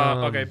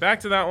 Okay, back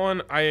to that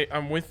one.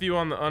 I'm with you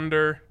on the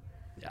under.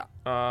 Yeah.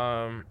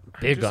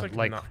 Big just, up,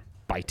 like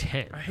by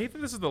 10. I hate that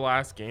this is the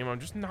last game.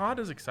 I'm just not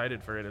as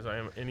excited for it as I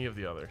am any of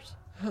the others.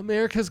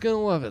 America's going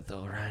to love it,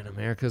 though, Ryan.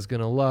 America's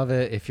going to love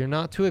it. If you're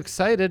not too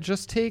excited,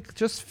 just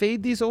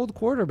fade these old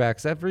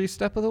quarterbacks every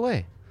step of the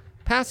way.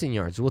 Passing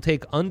yards. We'll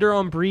take under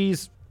on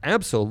Breeze.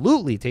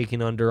 Absolutely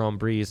taking under on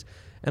Breeze.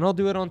 And I'll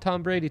do it on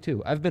Tom Brady,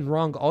 too. I've been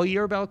wrong all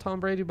year about Tom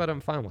Brady, but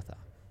I'm fine with that.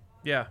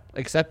 Yeah.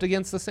 Except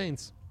against the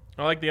Saints.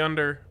 I like the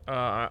under.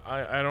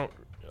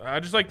 I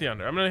just like the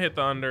under. I'm going to hit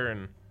the under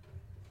and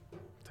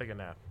take a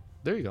nap.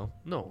 There you go.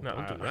 No,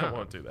 don't do that. I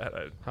won't do that.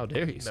 How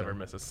dare you, never sir.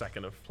 miss a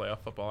second of playoff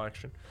football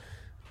action.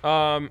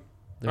 All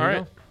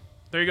right.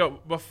 There you go.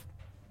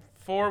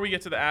 Before we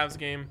get to the Avs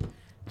game,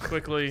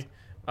 quickly,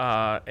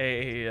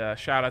 a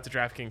shout out to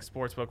DraftKings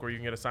Sportsbook, where you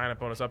can get a sign-up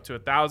bonus up to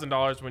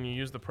 $1,000 when you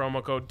use the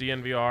promo code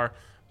DNVR.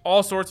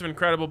 All sorts of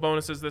incredible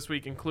bonuses this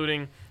week,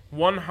 including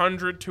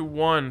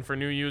 100-1 for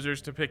new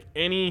users to pick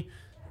any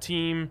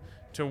team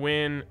to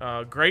win.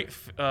 Great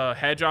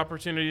hedge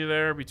opportunity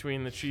there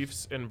between the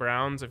Chiefs and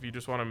Browns if you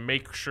just want to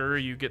make sure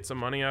you get some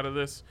money out of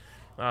this.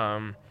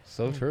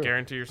 So true.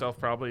 Guarantee yourself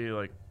probably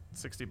like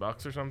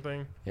 $60 or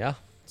something. Yeah.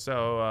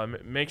 So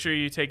make sure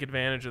you take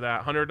advantage of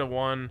that.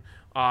 100-1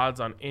 odds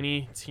on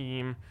any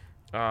team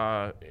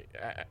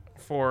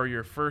for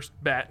your first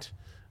bet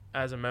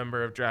as a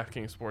member of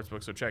DraftKings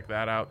Sportsbook. So check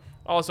that out.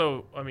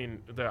 Also, I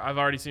mean, I've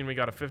already seen we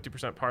got a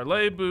 50%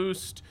 parlay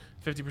boost,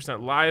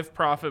 50% live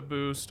profit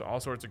boost, all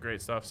sorts of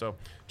great stuff. So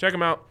check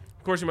them out.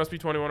 Of course, you must be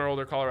 21 or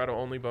older. Colorado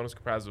only. Bonus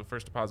comprises of a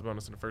first deposit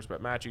bonus and a first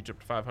bet match, each up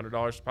to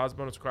 $500. Deposit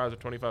bonus requires a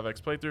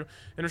 25x playthrough.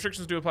 And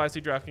restrictions do apply.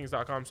 See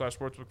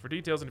DraftKings.com/sportsbook for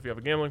details. And if you have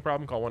a gambling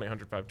problem, call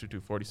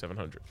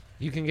 1-800-522-4700.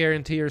 You can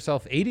guarantee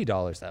yourself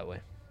 $80 that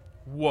way.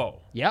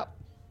 Whoa. Yep.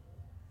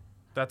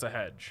 That's a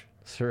hedge.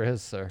 Sure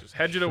is, sir. Just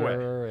hedge it away.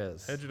 Sure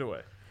is. Hedge it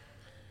away.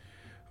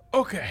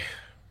 Okay.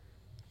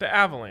 The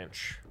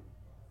Avalanche.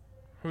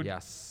 Who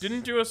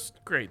didn't do us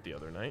great the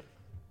other night.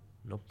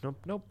 Nope.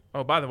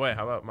 Oh, by the way,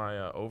 how about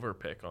my over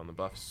pick on the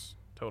Buffs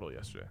total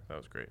yesterday? That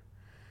was great.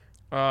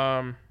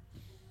 The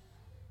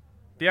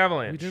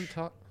Avalanche. We didn't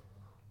talk.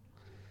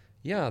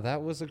 Yeah,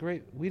 that was a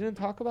great. We didn't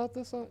talk about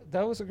this.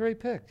 That was a great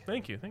pick.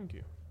 Thank you.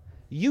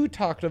 You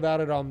talked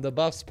about it on the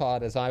Buffs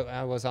pod as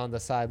I was on the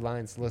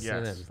sidelines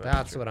listening. Yes, in. that's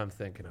That's true. what I'm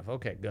thinking of.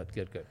 Okay,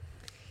 good.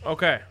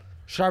 Okay.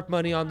 Sharp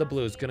money on the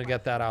Blues. Gonna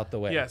get that out the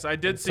way. Yes, I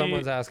did And see.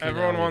 Someone's asking.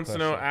 Everyone Allie wants to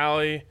know question.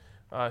 Allie.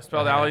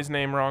 Spelled Allie's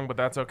name wrong, but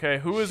that's okay.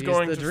 Who is She's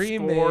going the to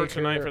dream score maker.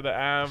 tonight for the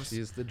Avs?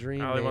 She's the dream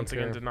Allie once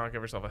maker. again did not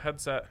give herself a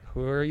headset.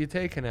 Who are you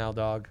taking, Al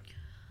Dog?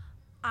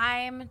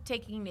 I'm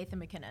taking Nathan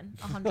McKinnon,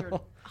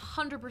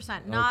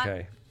 100%. Not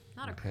Okay.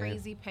 not a Okay.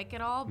 crazy pick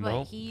at all, but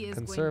Nope. he is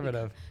going to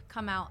Conservative.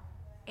 come out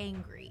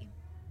angry.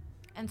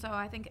 And so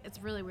I think it's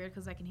really weird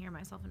because I can hear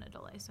myself in a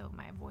delay, so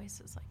my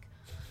voice is like.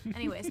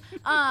 Anyways,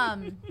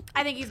 I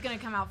think he's going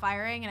to come out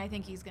firing, and I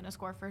think he's going to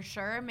score for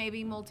sure.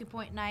 Maybe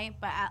multi-point night,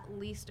 but at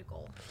least a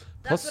goal.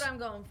 That's what I'm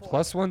going for.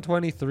 Plus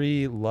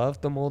 123. Love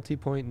the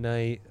multi-point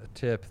night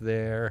tip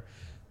there.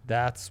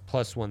 That's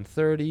plus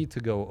 130 to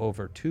go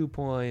over 2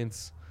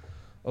 points.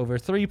 Over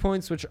 3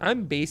 points, which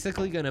I'm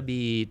basically going to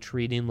be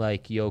treating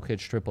like Jokic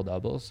triple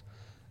doubles.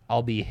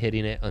 I'll be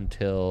hitting it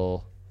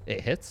until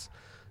it hits.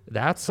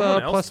 That's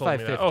Someone else plus told me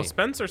that. 550. Oh,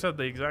 Spencer said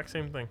the exact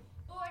same thing.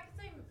 Oh, I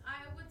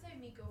would say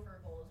Miko for a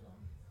goal as well.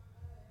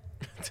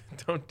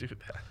 Don't do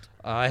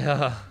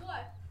that.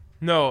 What?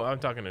 No, I'm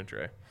talking to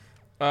Dre.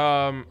 Will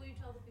you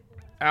tell the people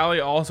what? Allie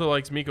also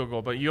likes Miko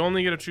goal, but you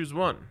only get to choose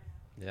one.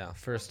 Yeah,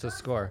 first to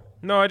score.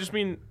 No, I just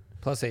mean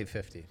Plus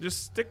 850.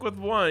 just stick with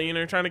one. You know,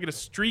 you're trying to get a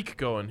streak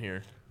going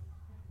here.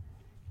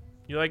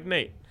 You like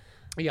Nate?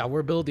 Yeah,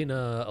 we're building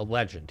a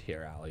legend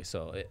here, Allie.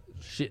 So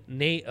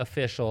Nate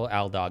official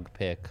Aldog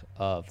pick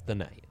of the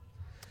night.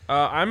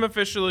 I'm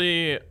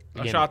officially a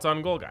Yeah. shots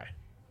on goal guy.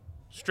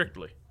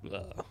 Strictly.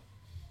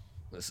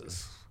 This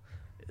is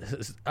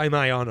am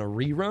I on a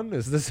rerun?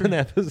 Is this an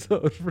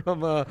episode from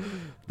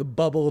the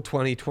Bubble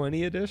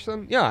 2020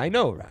 edition? Yeah, I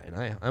know,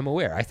 Ryan. I'm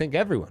aware. I think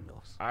everyone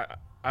knows.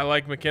 I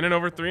like McKinnon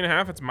over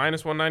 3.5. It's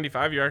minus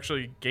 195. You're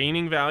actually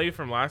gaining value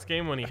from last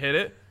game when he hit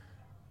it.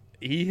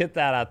 He hit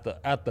that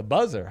at the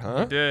buzzer,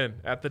 huh? Did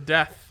at the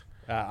death.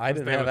 I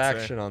didn't they have would say.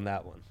 action on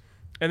that one.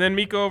 And then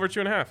Miko over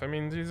 2.5. I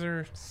mean, these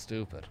are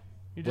Stupid.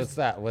 You What's just-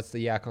 that? What's the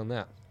yak on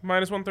that?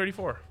 minus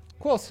 134.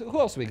 Who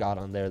else we got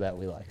on there that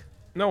we like?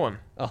 No one.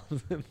 Oh,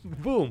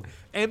 boom.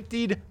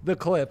 Emptied the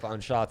clip on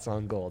shots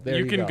on goal. There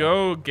you can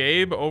go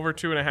Gabe over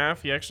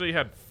 2.5. He actually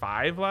had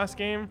 5 last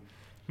game,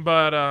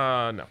 but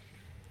no,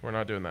 we're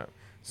not doing that.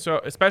 So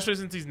especially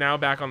since he's now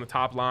back on the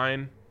top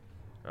line,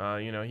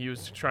 he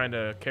was trying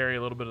to carry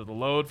a little bit of the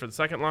load for the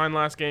second line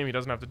last game. He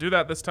doesn't have to do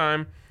that this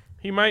time.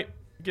 He might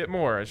get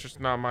more. It's just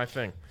not my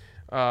thing.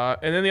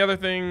 And then the other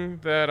thing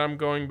that I'm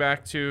going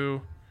back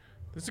to,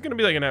 this is going to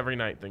be like an every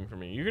night thing for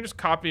me. You can just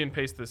copy and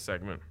paste this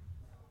segment.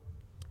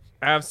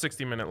 Avs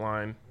 60-minute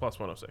line plus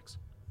 106.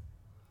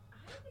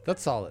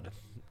 That's solid.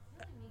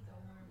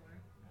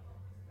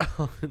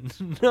 Oh,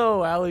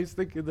 no, Allie's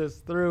thinking this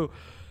through.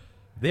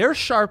 There's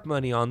sharp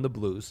money on the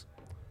Blues.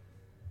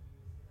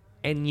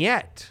 And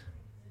yet,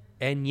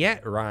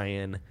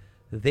 Ryan,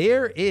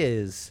 there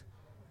is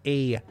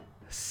a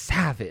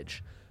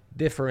savage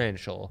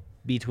differential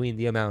between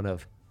the amount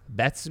of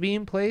bets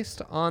being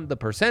placed on the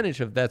percentage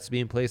of bets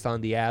being placed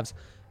on the Avs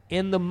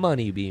and the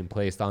money being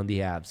placed on the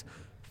Avs.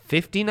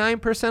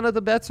 59% of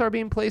the bets are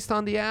being placed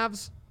on the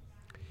Avs.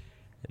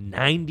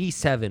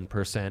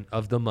 97%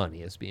 of the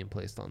money is being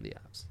placed on the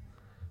Avs.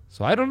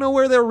 So I don't know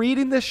where they're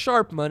reading this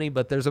sharp money,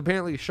 but there's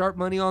apparently sharp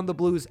money on the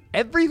Blues.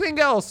 Everything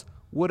else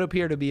would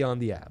appear to be on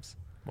the Avs.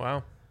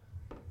 Wow.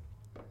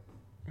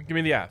 Give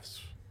me the Avs.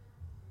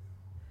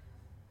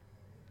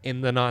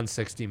 In the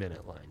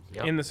non-60-minute line.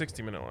 Yep. In the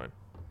 60-minute line.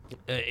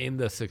 In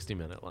the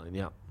 60-minute line,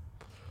 yeah.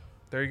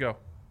 There you go.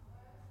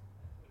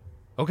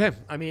 Okay.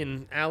 I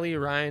mean, Allie,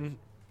 Ryan,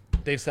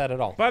 they've said it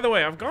all. By the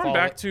way, I've gone Follow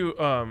back it.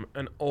 to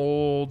an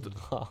old...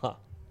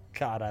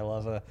 God, I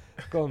love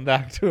going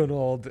back to an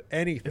old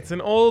anything. It's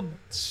an old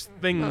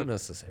thing, Not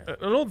necessary.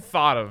 an old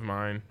thought of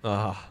mine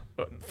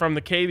from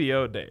the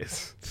KBO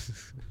days.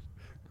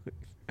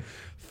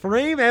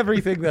 Frame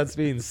everything that's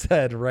being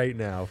said right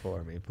now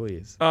for me,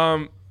 please.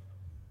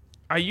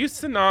 I used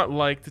to not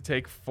like to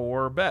take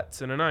 4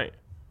 bets in a night.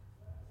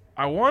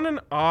 I want an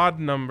odd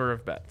number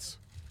of bets.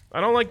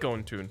 I don't like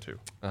going 2 and 2.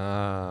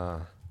 I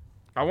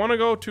want to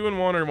go 2 and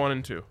 1 or 1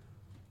 and 2,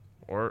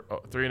 or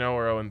 3 and 0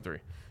 or 0 and 3.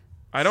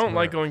 I don't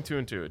like going 2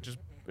 and 2.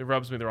 It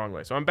rubs me the wrong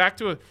way. So I'm back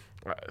to a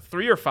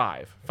 3 or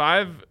 5.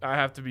 5, I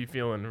have to be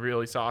feeling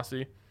really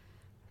saucy,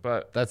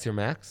 but That's your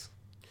max?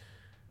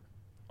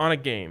 on a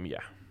game, yeah.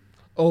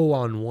 Oh,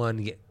 on one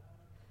game.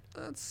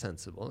 That's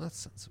sensible.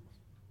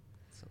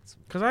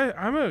 Because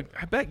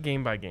I bet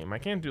game by game. I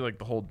can't do like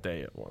the whole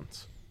day at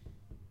once.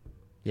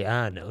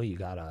 Yeah, no, you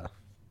gotta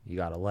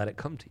let it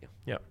come to you.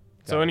 Yeah.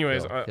 So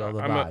anyways, feel the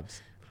I'm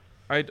vibes.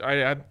 I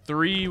had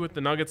 3 with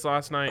the Nuggets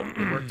last night.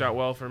 It worked out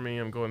well for me.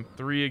 I'm going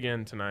 3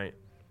 again tonight.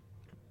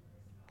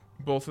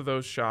 Both of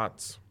those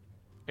shots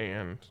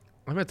and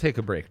I'm gonna take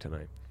a break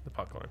tonight. the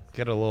puck line.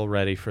 Get a little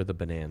ready for the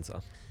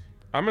bonanza.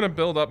 I'm going to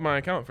build up my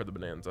account for the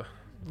Bonanza.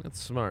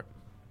 That's smart.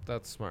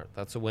 That's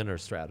a winner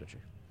strategy.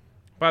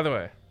 By the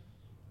way,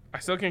 I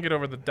still can't get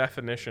over the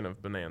definition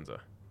of Bonanza,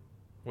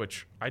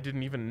 which I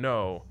didn't even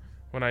know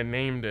when I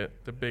named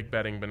it the Big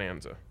Betting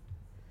Bonanza.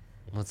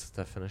 What's the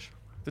definition?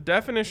 The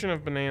definition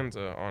of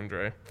Bonanza,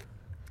 Andre,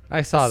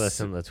 I saw this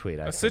in the tweet.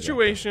 a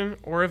situation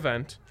or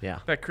event Yeah.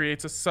 that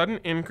creates a sudden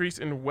increase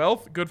in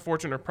wealth, good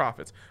fortune, or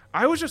profits.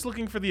 I was just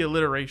looking for the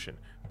alliteration.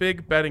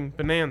 Big Betting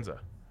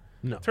Bonanza.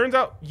 No. Turns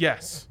out,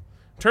 yes.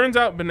 Turns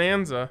out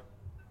Bonanza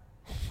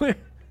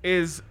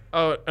is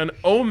an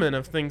omen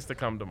of things to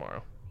come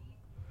tomorrow.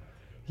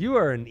 You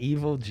are an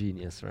evil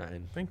genius,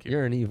 Ryan. Thank you.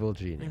 You're an evil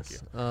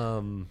genius.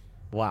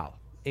 Wow.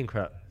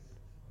 Incredible.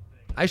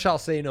 I shall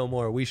say no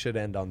more. We should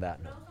end on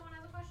that note. Someone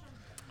has a question.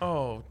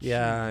 Oh,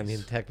 Yeah, I jeez.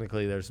 mean,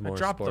 technically, there's more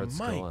dropped the sports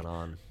mic. going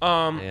on.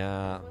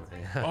 Yeah.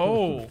 Yeah.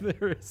 Oh.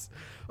 there is.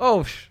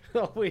 Oh,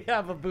 we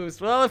have a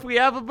boost. Well, if we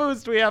have a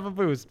boost, we have a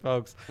boost,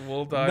 folks.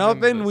 We'll dive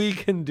Nothing into we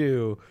this. can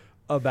do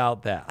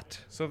about that.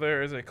 So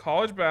there is a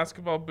college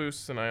basketball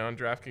boost tonight on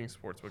DraftKings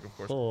Sportsbook, of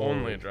course,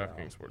 only at Holy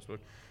DraftKings Sportsbook.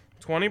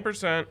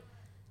 20%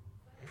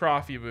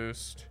 Profi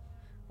boost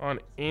on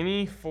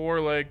any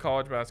 4-leg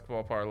college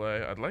basketball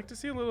parlay. I'd like to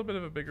see a little bit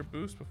of a bigger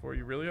boost before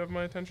you really have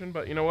my attention,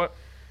 but you know what?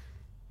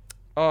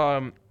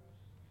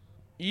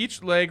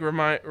 Each leg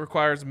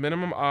requires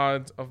minimum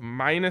odds of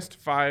minus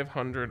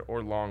 500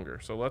 or longer.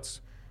 So let's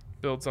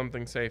build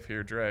something safe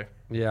here, Dre.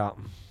 Yeah.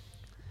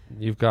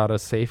 You've got a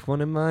safe one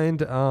in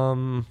mind.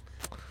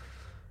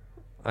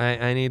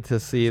 I need to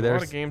see. There's a lot of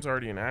There's games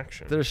already in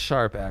action. there's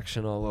sharp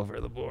action all over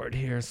the board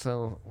here,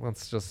 so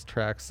let's just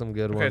track some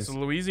good Okay, ones. so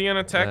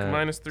Louisiana Tech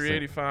minus so-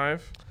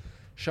 385.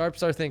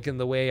 Sharps are thinking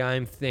the way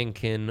I'm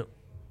thinking.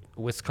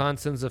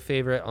 Wisconsin's a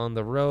favorite on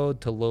the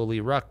road to lowly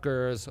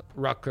Rutgers.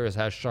 Rutgers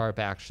has sharp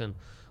action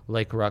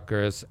like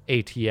Rutgers.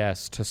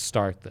 ATS to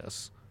start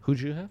this. Who'd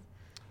you have?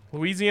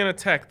 Louisiana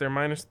Tech, they're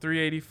minus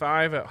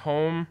 385 at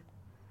home.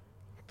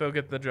 They'll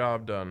get the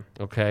job done.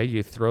 Okay,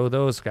 you throw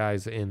those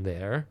guys in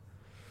there.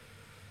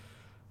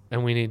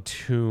 And we need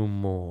two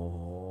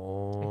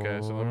more. Okay,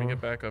 so let me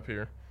get back up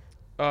here.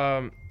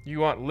 You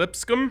want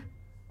Lipscomb?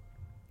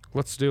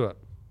 Let's do it.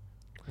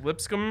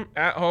 Lipscomb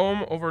at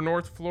home over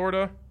North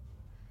Florida.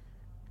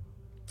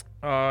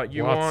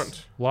 You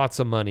want... Lots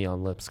of money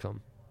on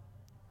Lipscomb.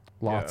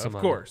 Lots Yeah, of money.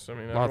 of course. I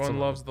mean, Lots of everyone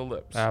money. loves the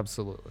Lips.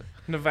 Absolutely.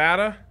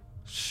 Nevada?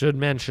 Should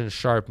mention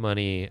sharp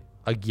money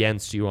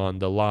against you on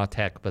the La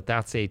Tech, but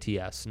that's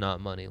ATS,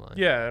 not money line.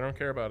 Yeah, I don't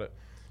care about it.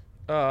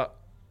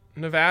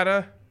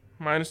 Nevada,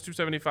 minus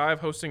 275,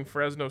 hosting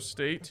Fresno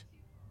State.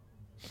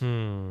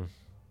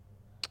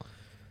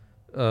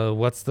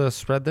 What's the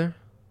spread there?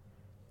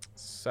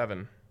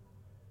 7.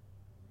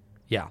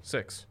 Yeah.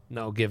 6.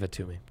 No, give it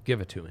to me.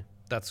 Give it to me.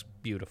 That's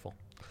beautiful.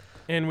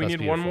 And we That's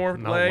need one beautiful. more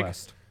Not leg.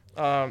 West.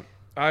 Very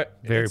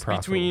profitable.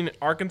 between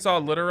Arkansas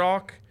Little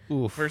Rock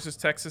Oof. versus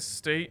Texas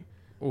State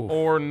Oof.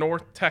 or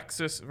North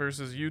Texas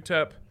versus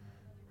UTEP.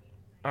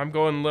 I'm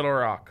going Little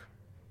Rock.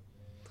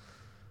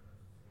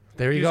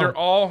 There you These go. are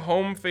all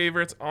home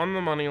favorites on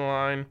the money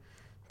line.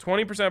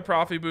 20%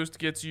 profit boost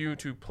gets you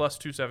to plus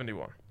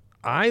 271.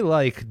 I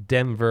like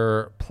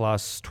Denver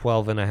plus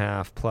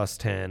 12.5, plus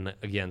 10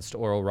 against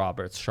Oral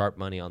Roberts. Sharp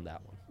money on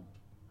that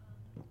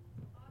one.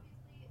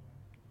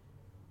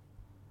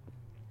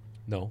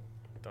 No.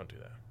 Don't do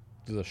that.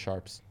 Do the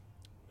Sharps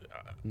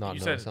not You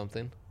know said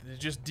something?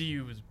 just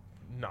DU is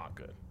not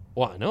good.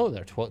 Well, I know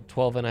they're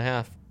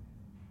 12.5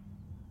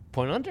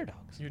 point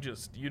underdogs. You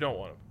don't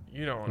want to.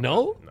 You don't want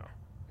No? No.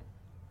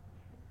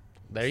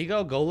 There you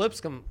go. Go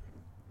Lipscomb.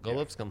 Go Yeah.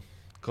 Lipscomb.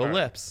 Go All right.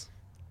 Lips.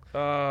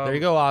 There you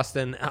go,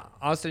 Austin.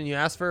 Austin, you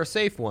asked for a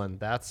safe one.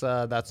 That's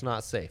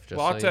not safe. Just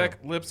La so you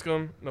Tech, know.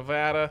 Lipscomb,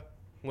 Nevada,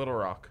 Little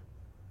Rock.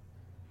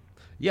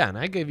 Yeah, and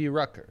I gave you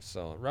Rutgers.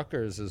 So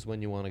Rutgers is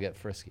when you want to get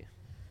frisky.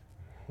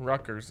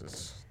 Rutgers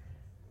is.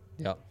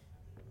 Yep.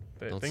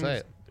 Don't things- say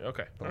it.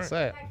 Okay. Don't all right.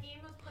 say it. That game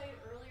was played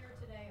earlier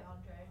today,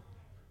 Andre.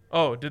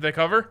 Oh, did they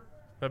cover?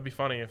 That'd be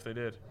funny if they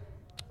did.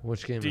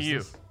 Which game DU.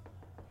 is this?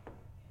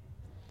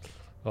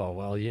 Oh,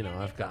 well, you know,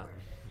 I've got.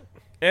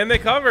 And they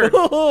covered.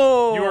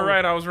 Oh! You were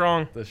right. I was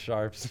wrong. The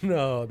Sharps.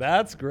 No,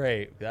 that's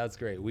great. That's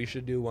great. We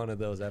should do one of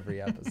those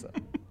every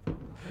episode.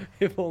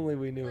 If only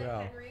we knew Like how.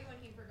 Henry when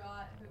he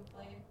forgot who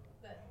played,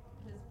 that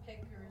his pick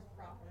or his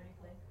prop already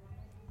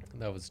played.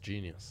 That was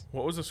genius.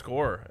 What was the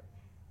score,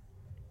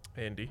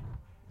 Andy?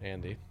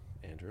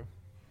 Andrew.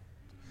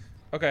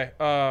 Okay.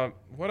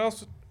 What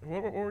else?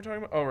 What were we talking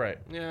about? Oh, right.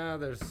 Yeah,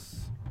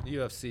 there's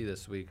UFC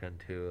this weekend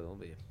too. It'll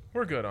be.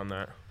 We're good on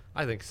that.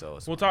 I think so.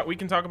 We'll talk. We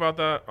can talk about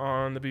that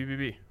on the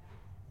BBB.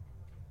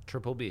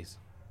 Triple B's.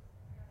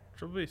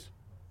 Triple B's.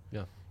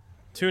 Yeah.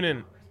 Tune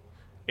in.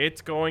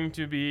 It's going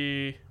to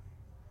be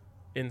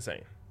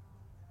insane.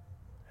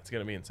 It's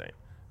going to be insane.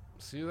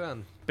 See you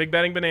then. Big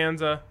betting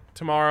bonanza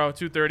tomorrow,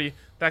 2:30.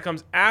 That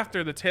comes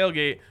after the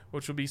tailgate,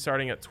 which will be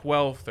starting at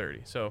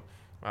 12:30. So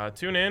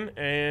tune in,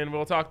 and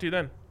we'll talk to you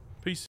then.